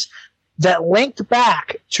metaphors that linked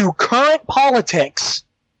back to current politics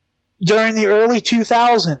during the early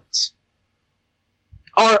 2000s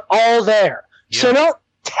are all there. Yeah. So don't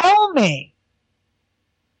tell me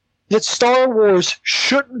that Star Wars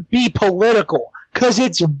shouldn't be political, because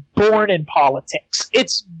it's born in politics.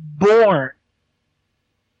 It's born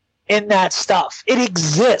in that stuff. It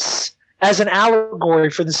exists as an allegory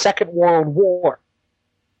for the Second World War.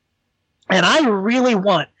 And I really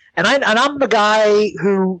want, and I'm the guy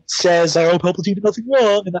who says, oh, Palpatine did nothing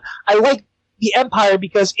wrong, and I like the Empire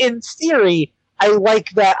because, in theory, I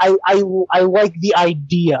like that. I like the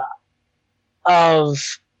idea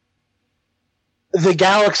of the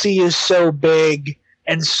galaxy is so big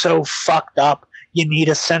and so fucked up, you need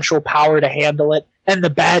a central power to handle it, and the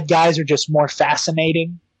bad guys are just more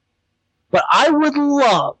fascinating. But I would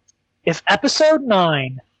love if Episode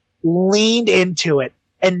 9 leaned into it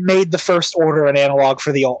and made the First Order an analog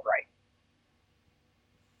for the alt-right.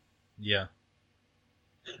 Yeah.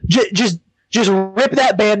 Just rip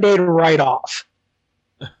that Band-Aid right off.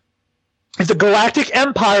 If the Galactic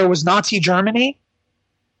Empire was Nazi Germany,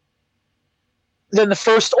 then the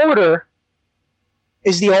First Order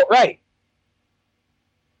is the alt-right.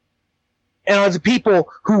 And are the people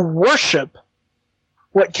who worship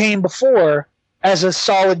what came before as a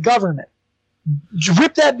solid government.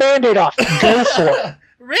 Rip that Band-Aid off. Go for it.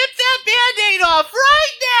 Rip that Band-Aid off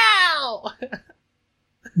right now!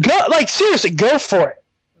 Go, like, seriously, go for it.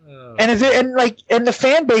 And the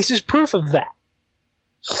fan base is proof of that.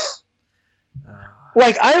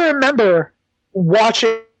 Like, I remember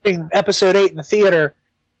watching Episode 8 in the theater,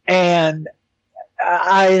 and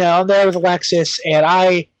I'm there with Alexis, and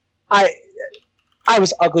I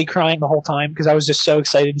was ugly crying the whole time because I was just so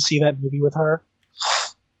excited to see that movie with her.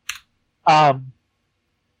 I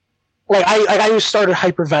just started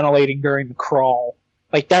hyperventilating during the crawl.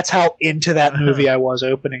 Like, that's how into that movie I was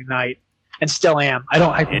opening night, and still am. I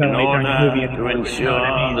don't hyperventilate during the movie anymore. To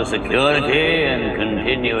ensure the security and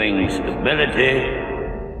continuing stability,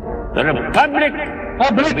 the Republic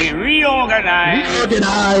will be reorganized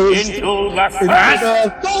into the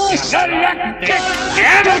First Galactic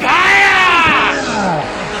Empire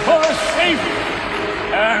for a safe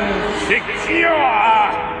and secure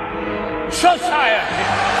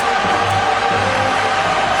society.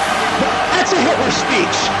 That's a Hitler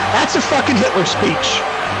speech. That's a fucking Hitler speech.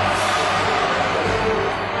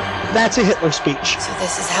 That's a Hitler speech. So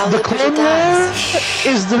this is how the liberty Clone dies.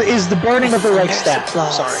 War is the burning of the Reichstag.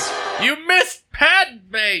 Sorry. You missed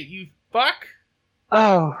Padme, you fuck!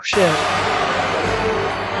 Oh, shit.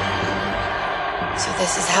 So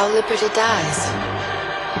this is how liberty dies.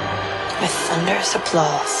 With thunderous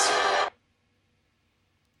applause.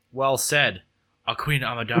 Well said. A Queen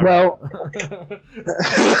Amidala. Well,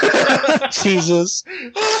 Jesus.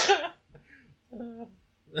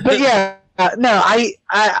 But yeah, no,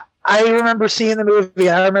 I remember seeing the movie.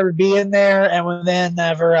 I remember being there, and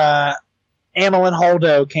whenever Amilyn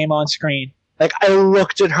Holdo came on screen, like, I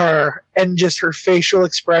looked at her and just her facial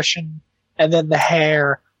expression, and then the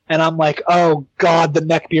hair, and I'm like, oh god, the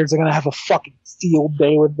neckbeards are gonna have a fucking field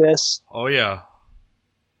day with this. Oh yeah.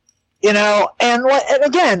 You know, and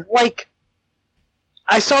again, like,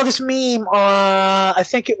 I saw this meme on, I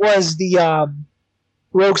think it was the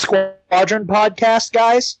Rogue Squadron podcast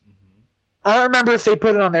guys. I don't remember if they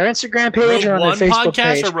put it on their Instagram page or on their Facebook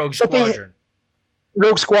page. Or Rogue Squadron?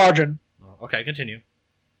 Rogue Squadron. Oh, okay, continue.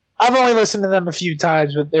 I've only listened to them a few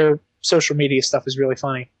times, but their social media stuff is really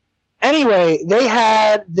funny. Anyway, they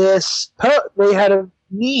had they had a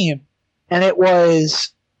meme, and it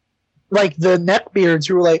was like the neckbeards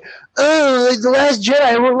who were like, oh, like the Last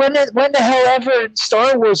Jedi, when the hell ever in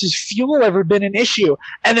Star Wars has fuel ever been an issue?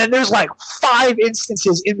 And then there's like 5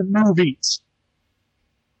 instances in the movies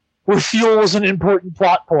where fuel was an important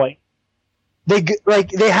plot point. They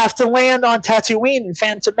have to land on Tatooine in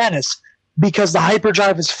Phantom Menace because the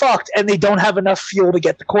hyperdrive is fucked and they don't have enough fuel to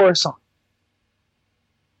get to Coruscant.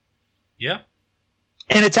 Yeah.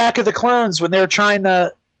 In Attack of the Clones, when they're trying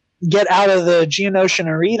to get out of the Geonosian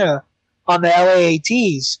arena on the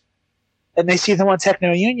LAATs, and they see them on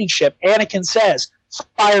Techno Union ship, Anakin says,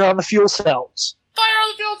 fire on the fuel cells. Fire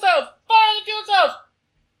on the fuel cells! Fire on the fuel cells!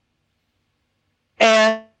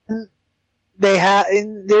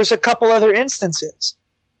 And there's a couple other instances.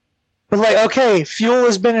 But like, okay, fuel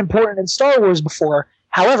has been important in Star Wars before.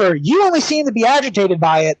 However, you only seem to be agitated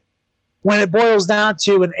by it when it boils down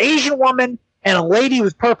to an Asian woman and a lady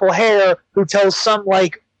with purple hair who tells some,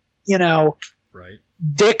 like, you know, right,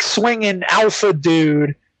 dick swinging alpha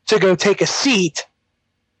dude to go take a seat.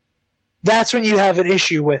 That's when you have an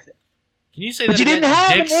issue with it. Can you say But that you again? didn't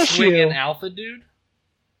have Dick an issue. swinging alpha dude?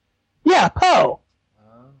 Yeah, Poe.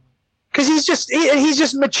 Because he's just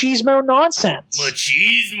machismo nonsense.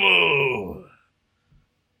 Machismo.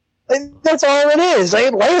 And that's all it is.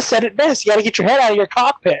 Leia said it best. You got to get your head out of your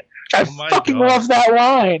cockpit. I Oh my fucking God. love that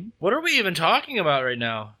line. What are we even talking about right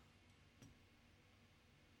now?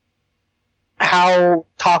 How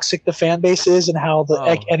toxic the fan base is, and how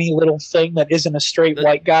any little thing that isn't a straight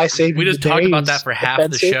white guy saving We just the talked day about is that for half the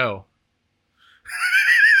offensive. show.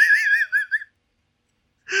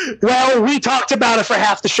 Well, we talked about it for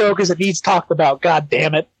half the show because it needs talked about. God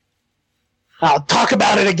damn it! I'll talk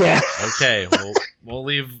about it again. Okay, we'll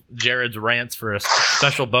leave Jared's rants for a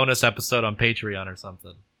special bonus episode on Patreon or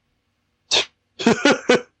something.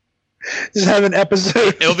 Just have an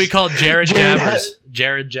episode. It'll be called Jared Jared Jabbers.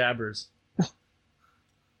 Jared Jabbers.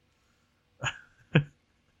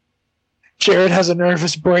 Jared has a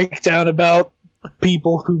nervous breakdown about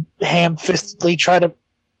people who ham-fistedly try to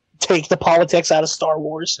take the politics out of Star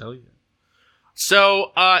Wars. Hell yeah.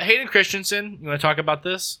 So, Hayden Christensen, you want to talk about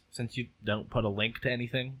this? Since you don't put a link to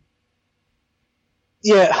anything.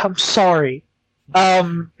 Yeah, I'm sorry.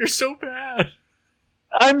 You're so bad.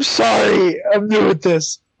 I'm sorry. I'm new at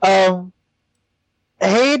this. Hayden,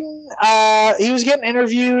 he was getting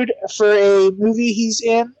interviewed for a movie he's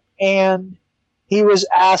in, and he was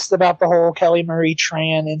asked about the whole Kelly Marie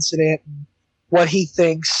Tran incident and what he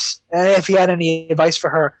thinks, and if he had any advice for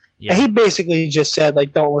her. Yeah. And he basically just said,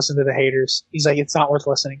 like, don't listen to the haters. He's like, it's not worth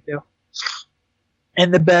listening to.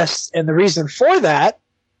 And the reason for that,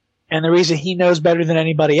 and the reason he knows better than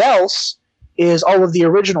anybody else, is all of the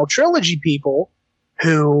original trilogy people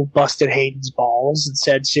who busted Hayden's balls and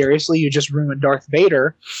said, seriously, you just ruined Darth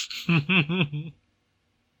Vader.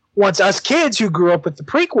 Once us kids who grew up with the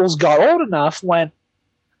prequels got old enough, went,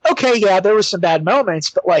 okay, yeah, there was some bad moments,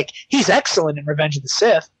 but, like, he's excellent in Revenge of the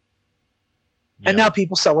Sith. And now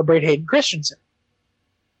people celebrate Hayden Christensen.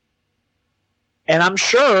 And I'm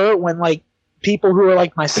sure when, like, people who are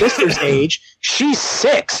like my sister's age, she's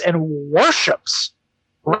 6 and worships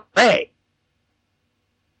Rey.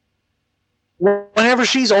 Whenever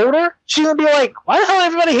she's older, she's going to be like, why the hell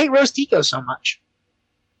everybody hate Rose Tico so much?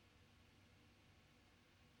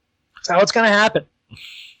 That's how it's going to happen.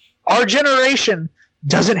 Our generation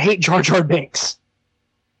doesn't hate Jar Jar Binks.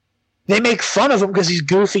 They make fun of him because he's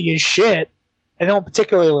goofy as shit. I don't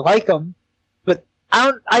particularly like him, but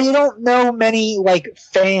I don't know many like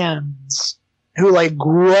fans who like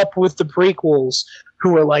grew up with the prequels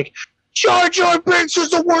who are like, Jar Jar Binks is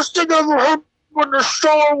the worst thing ever happened in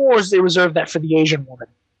Star Wars. They reserve that for the Asian woman,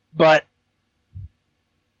 but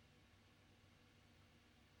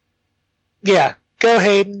yeah, go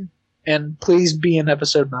Hayden, and please be in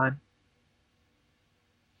episode 9.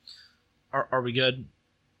 Are we good?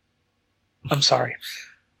 I'm sorry.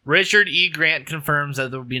 Richard E. Grant confirms that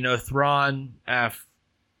there will be no Thrawn.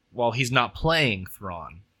 Well, he's not playing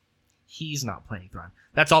Thrawn. He's not playing Thrawn.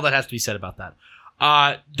 That's all that has to be said about that.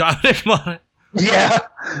 Dominic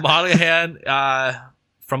Monaghan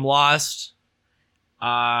from Lost,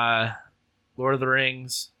 Lord of the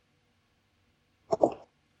Rings,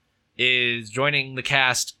 is joining the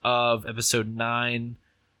cast of Episode 9.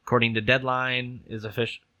 According to Deadline,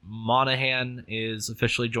 Monaghan is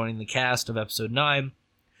officially joining the cast of Episode 9.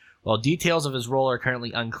 While details of his role are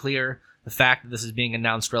currently unclear, the fact that this is being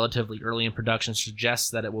announced relatively early in production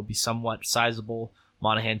suggests that it will be somewhat sizable.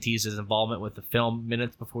 Monaghan teased his involvement with the film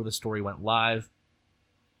minutes before the story went live.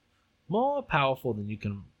 More powerful than you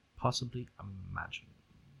can possibly imagine.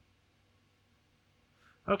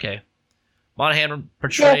 Okay. Monaghan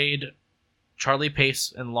portrayed Charlie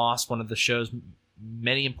Pace in Lost, one of the show's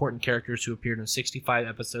many important characters who appeared in 65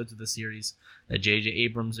 episodes of the series that J.J.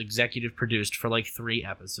 Abrams executive produced for like 3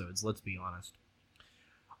 episodes, let's be honest.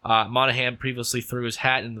 Monaghan previously threw his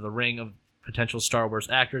hat into the ring of potential Star Wars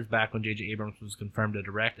actors back when J.J. Abrams was confirmed to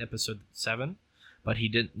direct Episode 7, but he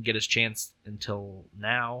didn't get his chance until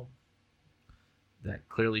now. That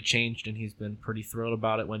clearly changed, and he's been pretty thrilled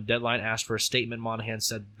about it. When Deadline asked for a statement, Monaghan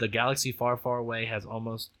said, "The galaxy far, far away has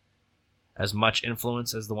almost as much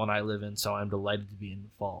influence as the one I live in, so I'm delighted to be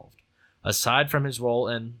involved." Aside from his role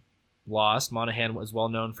in Lost, Monaghan was well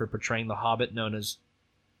known for portraying the Hobbit known as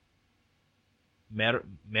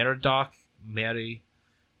Meriadoc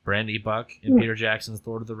Brandybuck in Peter Jackson's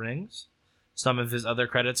Lord of the Rings. Some of his other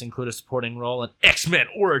credits include a supporting role in X-Men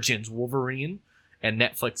Origins Wolverine and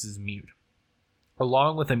Netflix's Mute.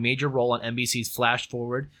 Along with a major role on NBC's Flash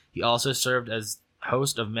Forward, he also served as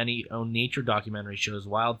host of many own nature documentary shows,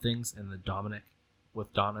 Wild Things and Dominic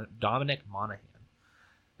Monaghan.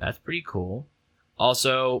 That's pretty cool.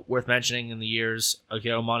 Also worth mentioning, in the years,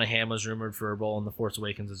 Akio Monaghan was rumored for a role in The Force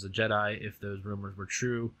Awakens as a Jedi. If those rumors were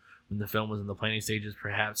true, when the film was in the planning stages,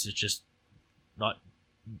 perhaps it's just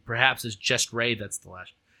Rey that's the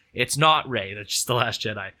last. It's not Rey that's just the Last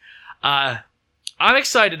Jedi. I'm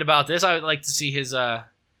excited about this. I would like to see his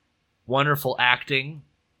wonderful acting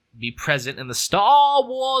be present in the Star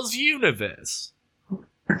Wars universe.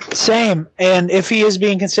 Same. And if he is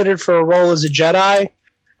being considered for a role as a Jedi,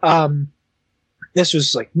 this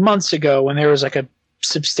was like months ago when there was like a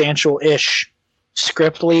substantial-ish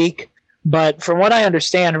script leak. But from what I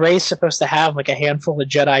understand, Rey's supposed to have like a handful of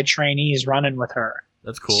Jedi trainees running with her.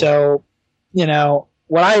 That's cool. So,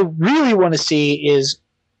 what I really want to see is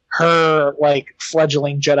her like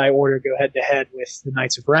fledgling Jedi Order go head to head with the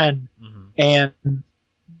Knights of Ren, and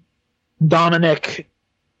Dominic,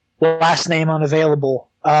 last name unavailable.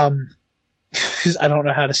 I don't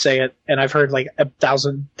know how to say it, and I've heard like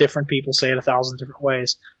 1,000 different people say it 1,000 different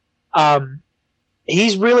ways.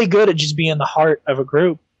 He's really good at just being the heart of a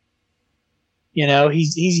group.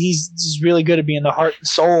 He's really good at being the heart and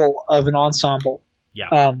soul of an ensemble.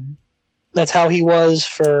 Yeah. That's how he was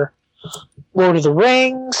for Lord of the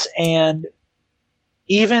Rings, and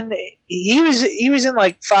even he was in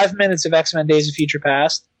like 5 minutes of X-Men Days of Future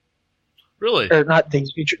Past. Really? Or not Days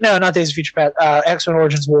of Future? No, not Days of Future Past. X-Men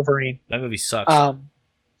Origins Wolverine. That movie sucks. Yeah,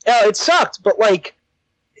 it sucked, but like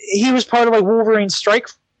he was part of like Wolverine's strike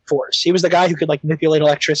force. He was the guy who could like manipulate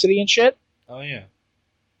electricity and shit. Oh yeah.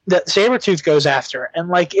 That Sabretooth goes after, and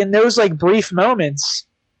like in those like brief moments,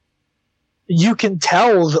 you can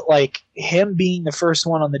tell that like him being the first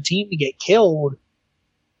one on the team to get killed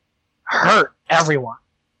hurt everyone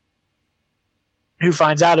who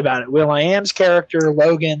finds out about it. Will.i.am's character,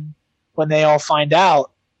 Logan, when they all find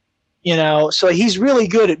out, so he's really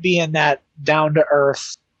good at being that down to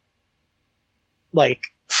earth, like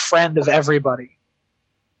friend of everybody.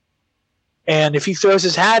 And if he throws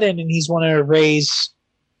his hat in and he's one of Rey's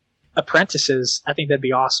apprentices, I think that'd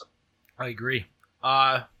be awesome. I agree.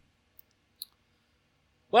 Well,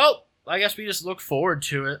 I guess we just look forward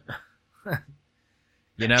to it.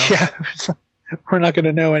 Yeah, we're not going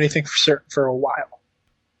to know anything for certain for a while.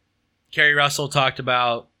 Kerry Russell talked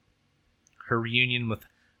about her reunion with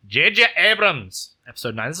J.J. Abrams.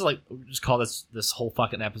 Episode 9. This is like, we'll just call this whole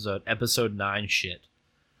fucking episode 9 shit.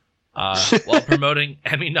 While promoting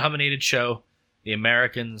Emmy-nominated show The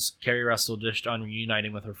Americans, Kerry Russell dished on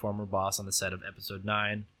reuniting with her former boss on the set of episode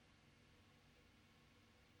 9.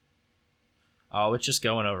 Oh, it's just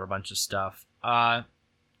going over a bunch of stuff.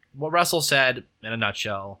 What Russell said, in a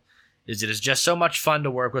nutshell, is it is just so much fun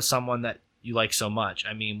to work with someone that you like so much.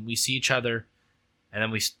 I mean, we see each other, and then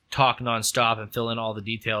we talk nonstop and fill in all the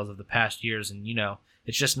details of the past years, and,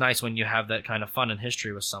 it's just nice when you have that kind of fun and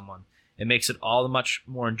history with someone. It makes it all the much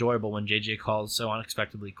more enjoyable when JJ calls so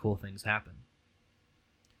unexpectedly cool things happen.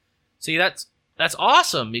 See, that's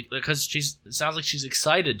awesome, because it sounds like she's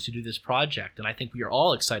excited to do this project, and I think we are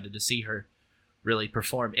all excited to see her really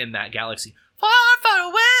perform in that galaxy far, far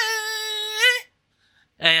away.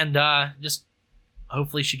 And just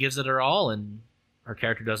hopefully she gives it her all, and her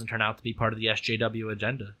character doesn't turn out to be part of the SJW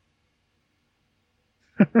agenda.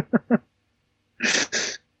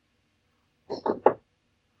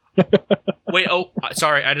 Wait,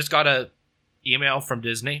 sorry, I just got a email from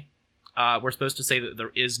Disney. We're supposed to say that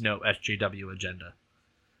there is no SJW agenda.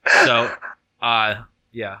 So,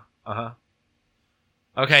 yeah,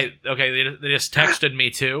 Okay, they just texted me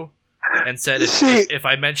too, and said if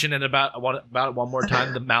I mention it about it one more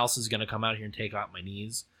time, the mouse is gonna come out here and take out my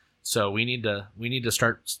knees. So we need to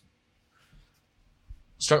start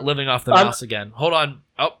living off the mouse again. Hold on.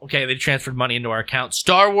 Oh, okay, they transferred money into our account.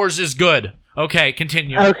 Star Wars is good. Okay,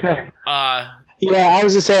 continue. Okay. Yeah, I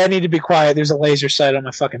was gonna say I need to be quiet. There's a laser sight on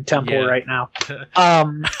my fucking temple right now.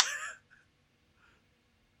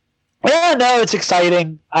 Yeah, no, it's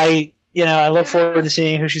exciting. I look forward to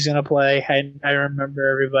seeing who she's gonna play. I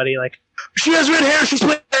remember everybody like, she has red hair. She's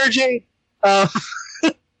playing Mary Jane.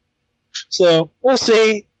 So we'll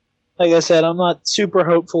see. Like I said, I'm not super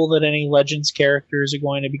hopeful that any Legends characters are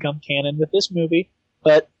going to become canon with this movie.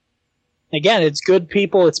 But again, it's good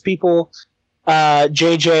people. It's people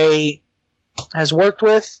JJ has worked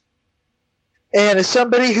with. And as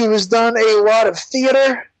somebody who has done a lot of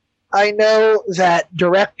theater, I know that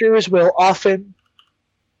directors will often,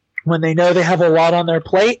 when they know they have a lot on their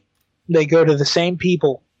plate, they go to the same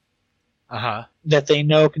people that they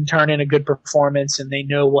know can turn in a good performance and they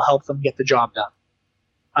know will help them get the job done.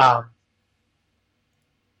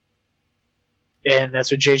 And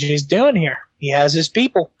that's what JJ's doing here. He has his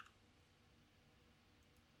people.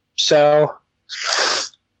 So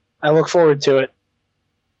I look forward to it.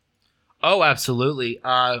 Oh, absolutely.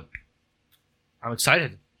 I'm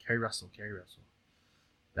excited. Carrie Russell.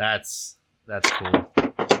 That's cool.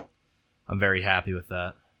 I'm very happy with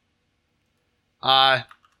that.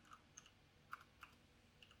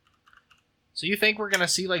 So you think we're gonna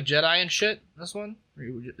see like Jedi and shit this one? Or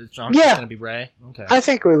it's not just gonna be Rey? Okay. I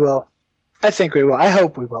think we will. I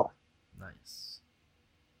hope we will. Nice.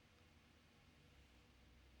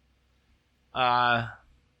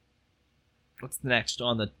 What's next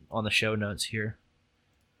on the show notes here?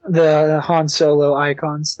 The Han Solo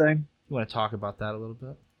icons thing. You want to talk about that a little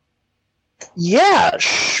bit? Yeah,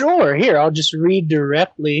 sure. Here, I'll just read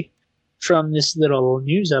directly from this little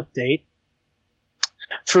news update.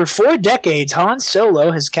 For 4 decades, Han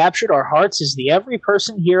Solo has captured our hearts as the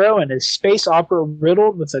every-person hero in a space opera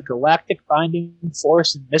riddled with a galactic binding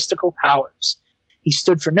force and mystical powers. He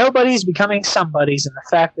stood for nobodies becoming somebodies and the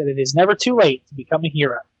fact that it is never too late to become a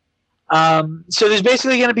hero. So there's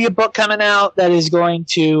basically going to be a book coming out that is going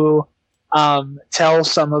to tell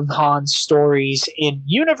some of Han's stories in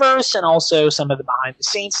universe and also some of the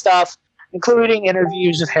behind-the-scenes stuff, including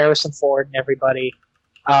interviews with Harrison Ford and everybody.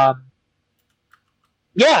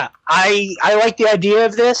 Yeah, I like the idea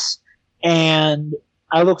of this, and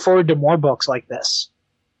I look forward to more books like this.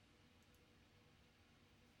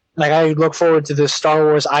 Like, I look forward to the Star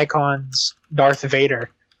Wars Icons Darth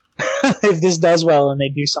Vader. If this does well and they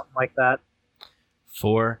do something like that.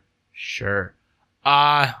 For sure.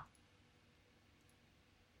 I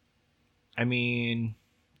mean,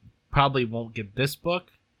 probably won't get this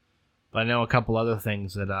book, but I know a couple other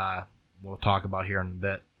things that we'll talk about here in a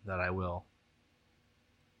bit that I will.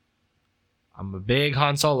 I'm a big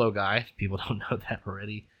Han Solo guy. If people don't know that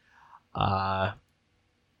already. What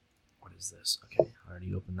is this? Okay, I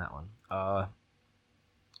already opened that one.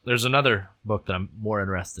 There's another book that I'm more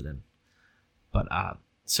interested in. But,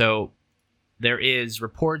 so, there is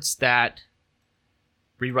reports that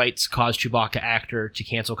rewrites caused Chewbacca actor to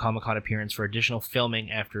cancel Comic-Con appearance for additional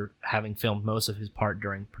filming after having filmed most of his part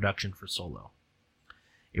during production for Solo.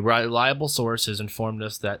 A reliable source has informed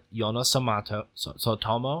us that Yona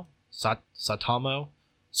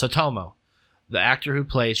Satomo, the actor who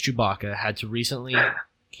plays Chewbacca, had to recently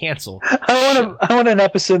cancel. I want an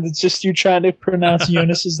episode that's just you trying to pronounce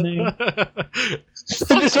Jonas's name. Just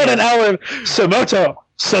want an hour of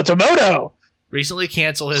Satomoto. Recently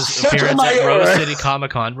canceled his appearance at Rose City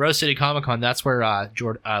Comic-Con. Rose City Comic-Con, that's where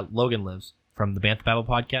Logan lives from the Bantha Babble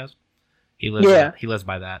podcast. He lives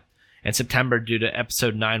by that. In September, due to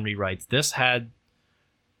episode 9 rewrites, this had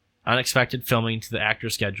unexpected filming to the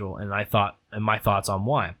actor's schedule, and my thoughts on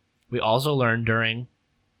why. We also learned during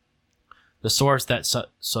the source that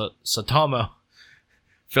Satomo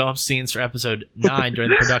filmed scenes for episode 9 during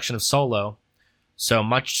the production of Solo, so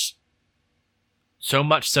much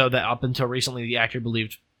so that up until recently the actor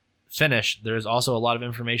believed finished. There is also a lot of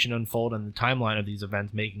information to unfold in the timeline of these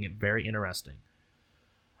events, making it very interesting.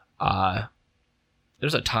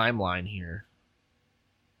 There's a timeline here,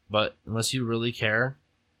 but unless you really care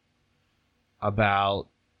about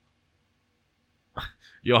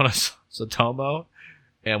Jonas Satomo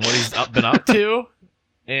and what he's been up to,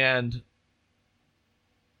 and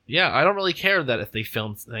yeah, I don't really care that if they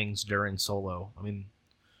film things during Solo. I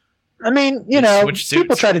mean, you know,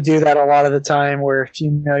 people try to do that a lot of the time, where if you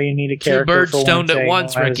know you need a character, 2 birds for stoned one at thing,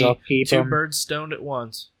 once, might as Ricky. well keep 2 them. birds stoned at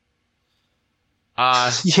once.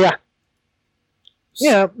 Yeah.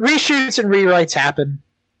 Yeah, reshoots and rewrites happen.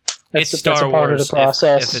 It's That's Star a part Wars. of the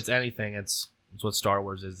process. If it's anything, it's what Star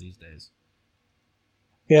Wars is these days.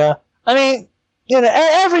 Yeah. I mean, you know,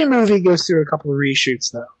 every movie goes through a couple of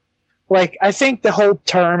reshoots, though. Like, I think the whole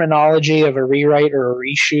terminology of a rewrite or a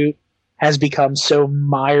reshoot has become so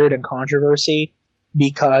mired in controversy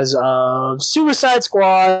because of Suicide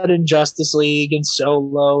Squad and Justice League and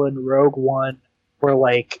Solo and Rogue One, where,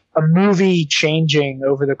 like, a movie changing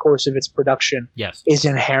over the course of its production is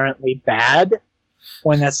inherently bad,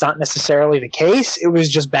 when that's not necessarily the case. It was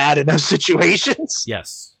just bad in those situations.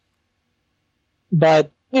 Yes.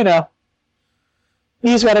 But, you know,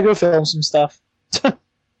 he's got to go film some stuff.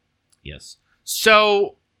 Yes.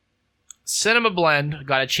 So, Cinema Blend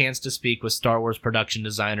got a chance to speak with Star Wars production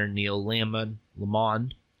designer Neil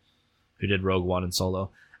Lamond, who did Rogue One and Solo,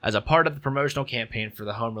 as a part of the promotional campaign for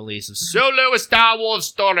the home release of Solo: A Star Wars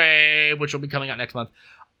Story, which will be coming out next month.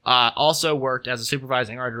 Also worked as a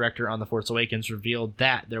supervising art director on The Force Awakens, revealed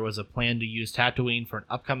that there was a plan to use Tatooine for an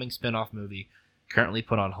upcoming spin-off movie, currently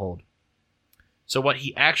put on hold. So what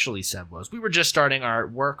he actually said was, we were just starting our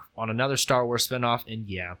work on another Star Wars spin-off, and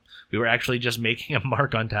yeah, we were actually just making a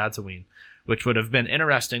mark on Tatooine, which would have been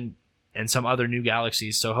interesting in some other new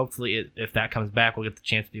galaxies, so hopefully if that comes back, we'll get the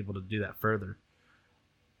chance to be able to do that further.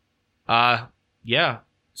 Yeah.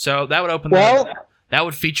 So that would open. That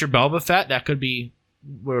would feature Boba Fett. That could be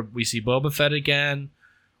where we see Boba Fett again,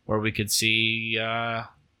 or we could see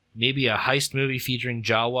maybe a heist movie featuring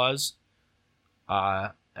Jawas.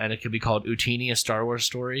 And it could be called Utini, a Star Wars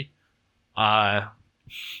story. That's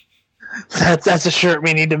a shirt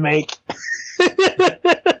we need to make.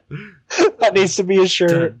 That needs to be a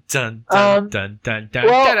shirt. Dun, dun, dun, dun, dun,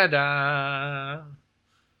 dun, dun, dun.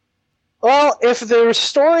 Well, if the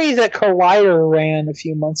story that Collider ran a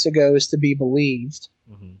few months ago is to be believed,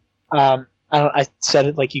 I said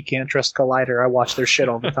it like you can't trust Collider. I watch their shit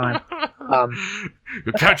all the time.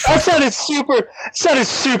 You can't I trust. sounded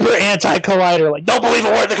super anti-Collider. Like, don't believe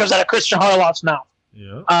a word that comes out of Christian Harloff's mouth.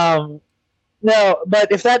 Yeah. No,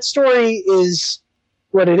 but if that story is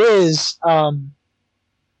what it is, and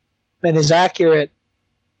is accurate,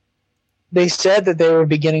 they said that they were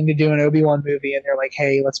beginning to do an Obi-Wan movie, and they're like,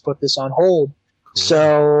 hey, let's put this on hold. Cool.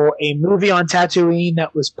 So a movie on Tatooine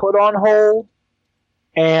that was put on hold,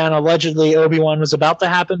 and allegedly Obi-Wan was about to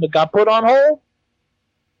happen but got put on hold.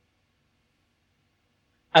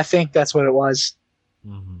 I think that's what it was.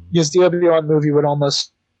 Mm-hmm. Because the Obi-Wan movie would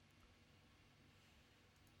almost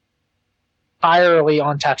entirely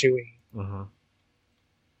on Tatooine. Mm-hmm.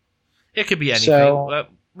 It could be anything. So,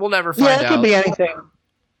 we'll never find out. Yeah, it could be anything.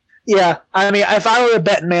 Yeah, I mean, if I were a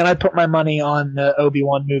betting man, I'd put my money on the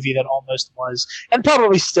Obi-Wan movie that almost was, and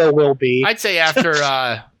probably still will be. I'd say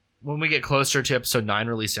after when we get closer to episode 9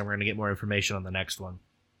 release, then we're going to get more information on the next one.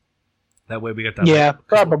 That way we get that. Yeah,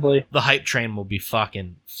 probably. The hype train will be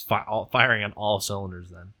fucking firing on all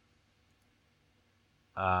cylinders then.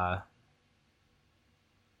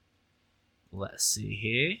 Let's see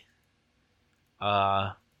here.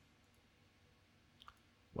 What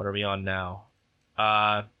are we on now?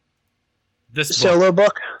 This Solo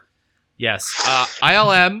book? Yes.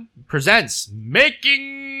 ILM presents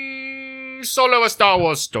Making Solo a Star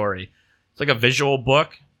Wars Story. It's like a visual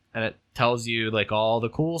book, and it tells you like all the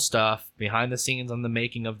cool stuff behind the scenes on the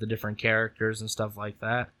making of the different characters and stuff like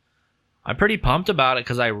that. I'm pretty pumped about it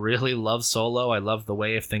because I really love Solo. I love the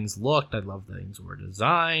way things looked. I love the things were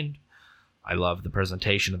designed. I love the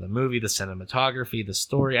presentation of the movie, the cinematography, the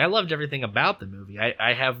story. I loved everything about the movie.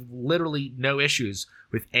 I have literally no issues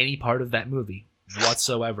with any part of that movie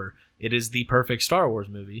whatsoever. It is the perfect Star Wars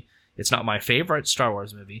movie. It's not my favorite Star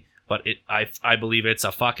Wars movie, but I believe it's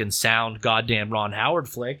a fucking sound goddamn Ron Howard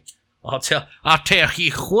flick. I'll tell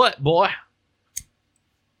you what, boy.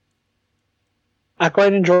 I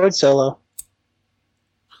quite enjoyed Solo.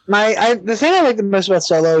 The thing I like the most about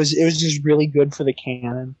Solo is it was just really good for the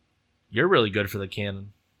canon. You're really good for the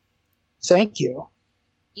canon. Thank you.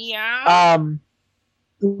 Yeah.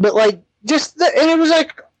 But like and it was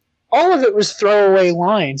like all of it was throwaway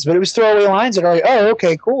lines, but it was throwaway lines that are like, oh,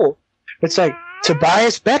 okay, cool. It's like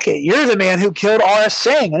Tobias Beckett, you're the man who killed R.S.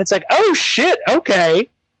 Singh, and it's like, oh shit, okay.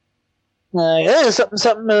 Job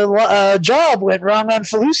went wrong on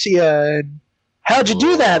Felucia. And how'd you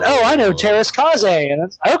do that? Oh, I know Terrace Kaze, and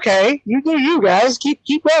it's okay. You do you guys. Keep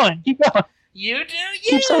going. You do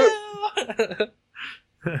you.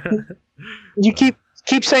 You keep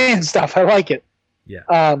saying stuff. I like it.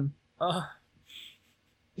 Yeah.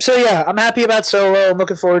 So yeah, I'm happy about Solo. I'm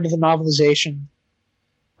looking forward to the novelization.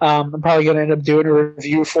 I'm probably going to end up doing a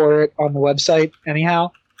review for it on the website anyhow,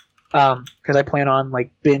 because I plan on like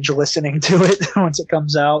binge listening to it once it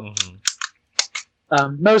comes out.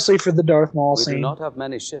 Mm-hmm. Mostly for the Darth Maul scene. We do not have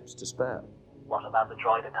many ships to spare. What about the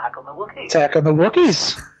droid attack on the Wookiees? Attack on the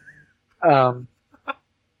Wookiees.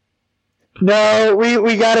 No,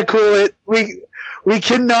 we gotta cool it. We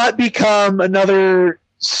cannot become another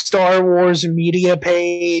Star Wars media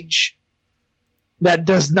page that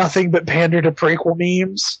does nothing but pander to prequel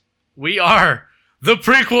memes. We are the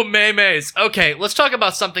prequel memes. Okay, let's talk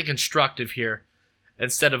about something constructive here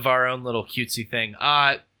instead of our own little cutesy thing.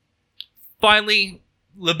 Finally,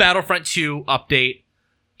 the Battlefront 2 update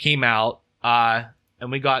came out,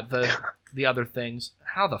 and we got the other things.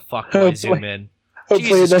 How the fuck do I zoom in? Hopefully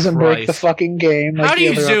Jesus it doesn't Christ. break the fucking game. Like How do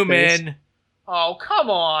you zoom updates. in? Oh, come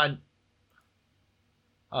on.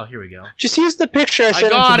 Oh, here we go. Just use the picture I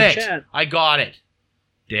sent got into it. the chat. I got it.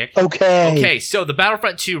 Dick. Okay. Okay, so the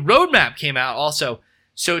Battlefront 2 roadmap came out also.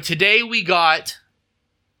 So today we got,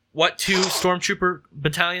 what, 2 Stormtrooper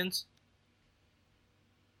battalions?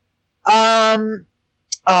 I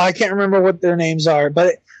can't remember what their names are,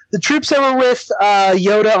 but the troops that were with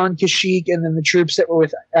Yoda on Kashyyyk, and then the troops that were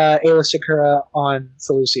with Aayla Secura on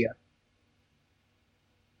Felucia.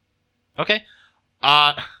 Okay.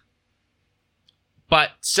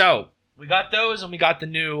 But, so, we got those, and we got the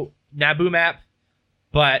new Naboo map,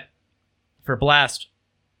 but for Blast,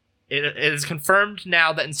 it is confirmed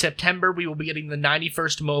now that in September we will be getting the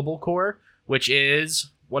 91st Mobile Corps, which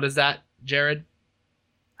is, what is that, Jared?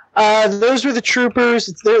 Those were the troopers.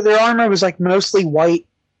 Their armor was like mostly white.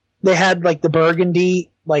 They had like the burgundy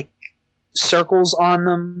like circles on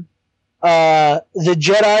them. The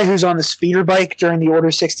Jedi who's on the speeder bike during the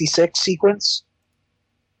Order 66 sequence,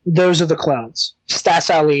 those are the clones. Stas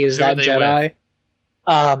Ali is that Jedi.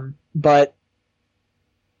 But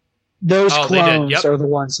those clones are the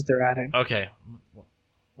ones that they're adding. Okay.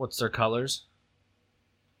 What's their colors?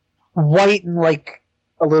 White and like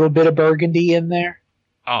a little bit of burgundy in there.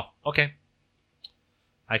 Oh, okay.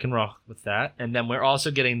 I can rock with that. And then we're also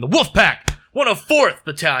getting the Wolfpack 104th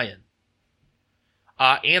Battalion.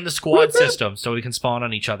 And the squad system, so we can spawn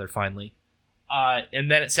on each other finally. And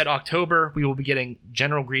then it said October, we will be getting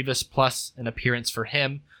General Grievous plus an appearance for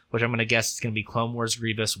him, which I'm going to guess is going to be Clone Wars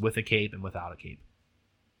Grievous with a cape and without a cape.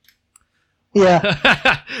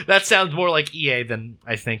 Yeah. That sounds more like EA than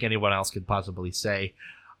I think anyone else could possibly say.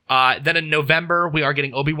 Then in November, we are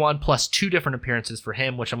getting Obi-Wan plus 2 different appearances for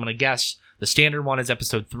him, which I'm going to guess the standard one is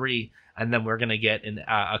Episode 3, and then we're going to get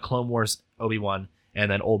a Clone Wars Obi-Wan and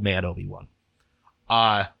then Old Man Obi-Wan.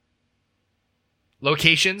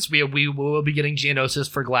 Locations, we will be getting Geonosis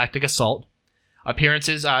for Galactic Assault.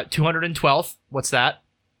 Appearances, 212th. What's that?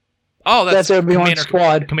 Oh, that's Obi-Wan's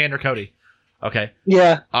squad. Commander Cody. Okay.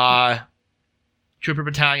 Yeah. Trooper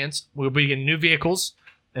battalions. We'll be getting new vehicles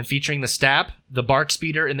and featuring the STAP, the Bark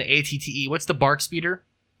Speeder, and the ATTE. What's the Bark Speeder?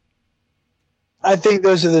 I think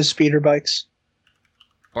those are the speeder bikes.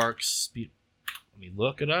 Bark Speed. Let me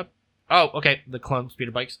look it up. Oh, okay. The clone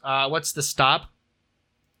speeder bikes. What's the Stop?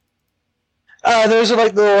 Those are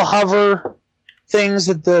like the little hover things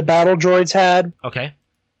that the battle droids had. Okay.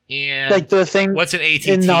 And like the thing. What's an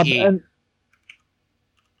ATTE?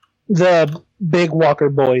 The big walker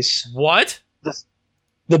boys. What?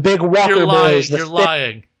 The big walker boys. You're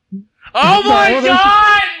lying. Oh my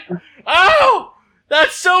god! Oh!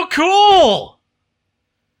 That's so cool!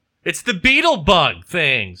 It's the beetle bug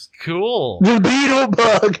things. Cool. The beetle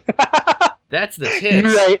bug. That's the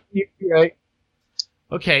tits. You're right.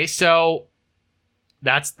 Okay, so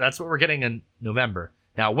that's what we're getting in November.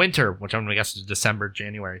 Now, winter, which I'm going to guess is December,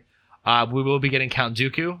 January, we will be getting Count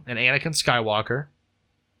Dooku and Anakin Skywalker.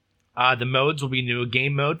 The modes will be new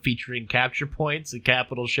game mode featuring capture points and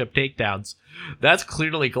capital ship takedowns. That's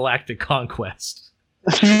clearly Galactic Conquest.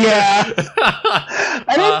 Yeah.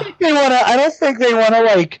 I don't think they want to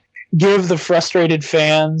like give the frustrated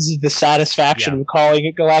fans the satisfaction of calling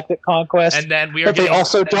it Galactic Conquest. And then but they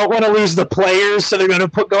also don't want to lose the players, so they're going to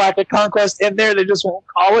put Galactic Conquest in there. They just won't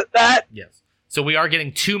call it that. Yes. So we are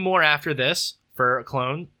getting 2 more after this for a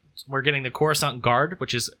clone. We're getting the Coruscant Guard,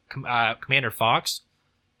 which is Commander Fox.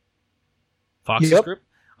 Fox's group?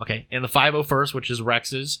 Okay. And the 501st, which is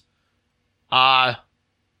Rex's.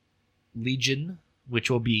 Legion, which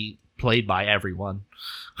will be played by everyone.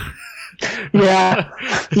 Yeah.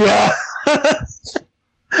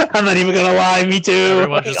 I'm not even gonna lie, me too.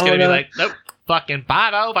 Everyone's just gonna be like, nope, fucking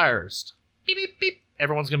 501st. Beep, beep, beep.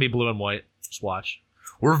 Everyone's gonna be blue and white. Just watch.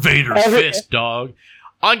 We're Vader's fist, dog.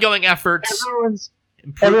 Ongoing efforts.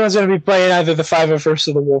 Everyone's gonna be playing either the 501st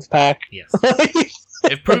or the Wolfpack. Yes.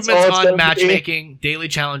 Improvements on matchmaking, daily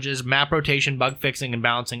challenges, map rotation, bug fixing, and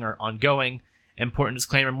balancing are ongoing. Important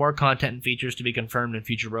disclaimer, more content and features to be confirmed in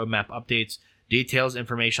future roadmap updates. Details,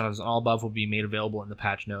 information on all above will be made available in the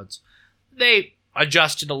patch notes. They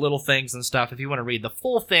adjusted a little things and stuff. If you want to read the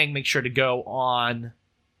full thing, make sure to go on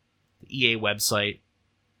the EA website.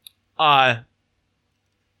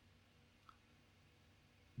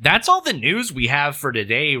 That's all the news we have for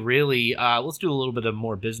today, really. Let's do a little bit of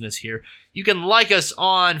more business here. You can like us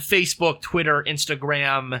on Facebook, Twitter,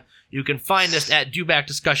 Instagram. You can find us at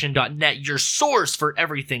dobackdiscussion.net, your source for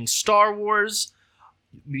everything Star Wars.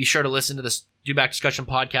 Be sure to listen to this Do Back Discussion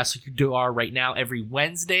podcast like you are right now every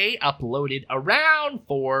Wednesday, uploaded around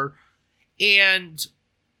 4. And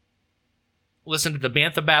listen to the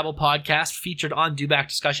Bantha Babble podcast featured on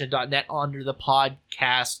dobackdiscussion.net under the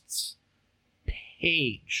podcasts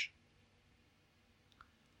page.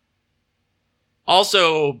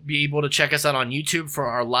 Also, be able to check us out on YouTube for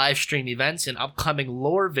our live stream events and upcoming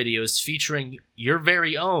lore videos featuring your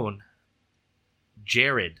very own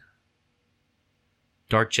Jared,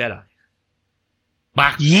 Dark Jedi.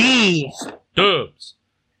 Back. Yee! Dubs.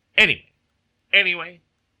 Anyway. Anywho,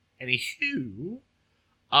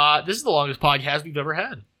 this is the longest podcast we've ever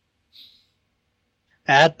had.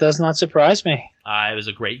 That does not surprise me. It was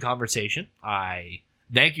a great conversation. I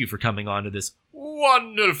thank you for coming on to this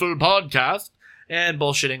wonderful podcast and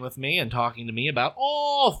bullshitting with me and talking to me about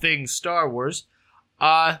all things Star Wars.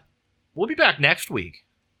 We'll be back next week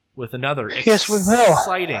with another Yes, we will.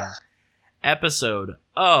 exciting episode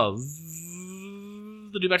of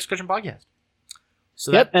the Dewback Discussion Podcast.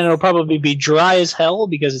 So Yep, and it'll probably be dry as hell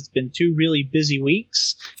because it's been 2 really busy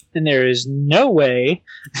weeks, and there is no way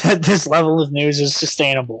that this level of news is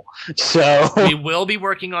sustainable. So we will be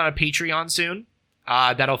working on a Patreon soon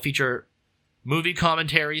that'll feature movie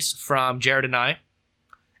commentaries from Jared and I,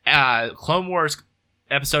 Clone Wars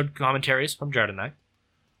episode commentaries from Jared and I,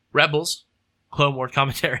 Rebels Clone Wars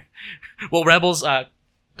commentary, Rebels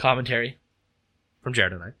commentary from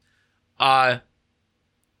Jared and I,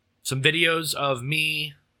 some videos of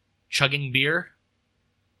me chugging beer,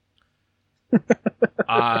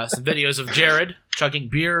 some videos of Jared chugging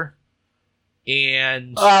beer,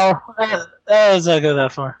 and that does not go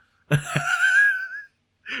that far.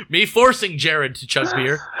 me forcing Jared to chug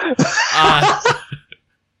beer.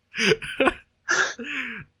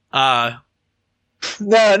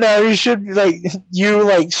 No, you should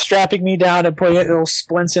you strapping me down and putting little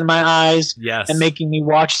splints in my eyes, yes, and making me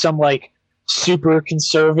watch some super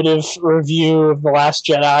conservative review of The Last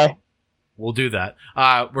Jedi. We'll do that.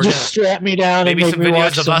 We're Just strap me down maybe and some make me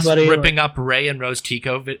watch videos of us somebody ripping up Rey and Rose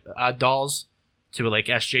Tico dolls to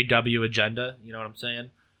SJW agenda. You know what I'm saying?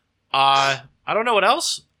 I don't know what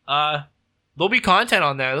else. There'll be content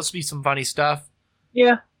on there. There'll be some funny stuff.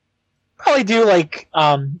 Yeah. Probably do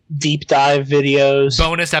deep dive videos.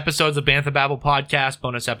 Bonus episodes of Bantha Babble podcast.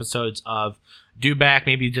 Bonus episodes of Dewback.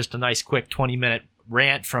 Maybe just a nice quick 20-minute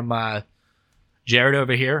rant from Jared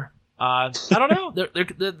over here. I don't know.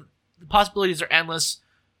 The possibilities are endless.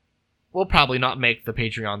 We'll probably not make the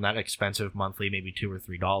Patreon that expensive monthly. Maybe $2 or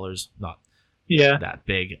 $3. Not that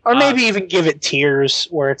big. Or maybe even give it tiers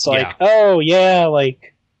where it's yeah. $1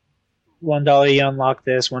 you unlock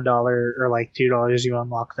this, $1 or $2 you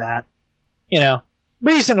unlock that.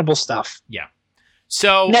 Reasonable stuff. Yeah.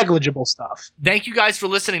 So negligible stuff. Thank you guys for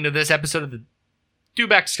listening to this episode of the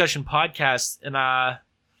Dewback Discussion Podcast. And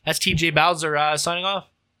that's TJ Bowser signing off.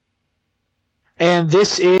 And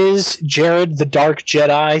this is Jared the Dark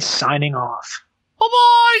Jedi signing off.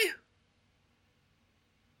 Bye-bye!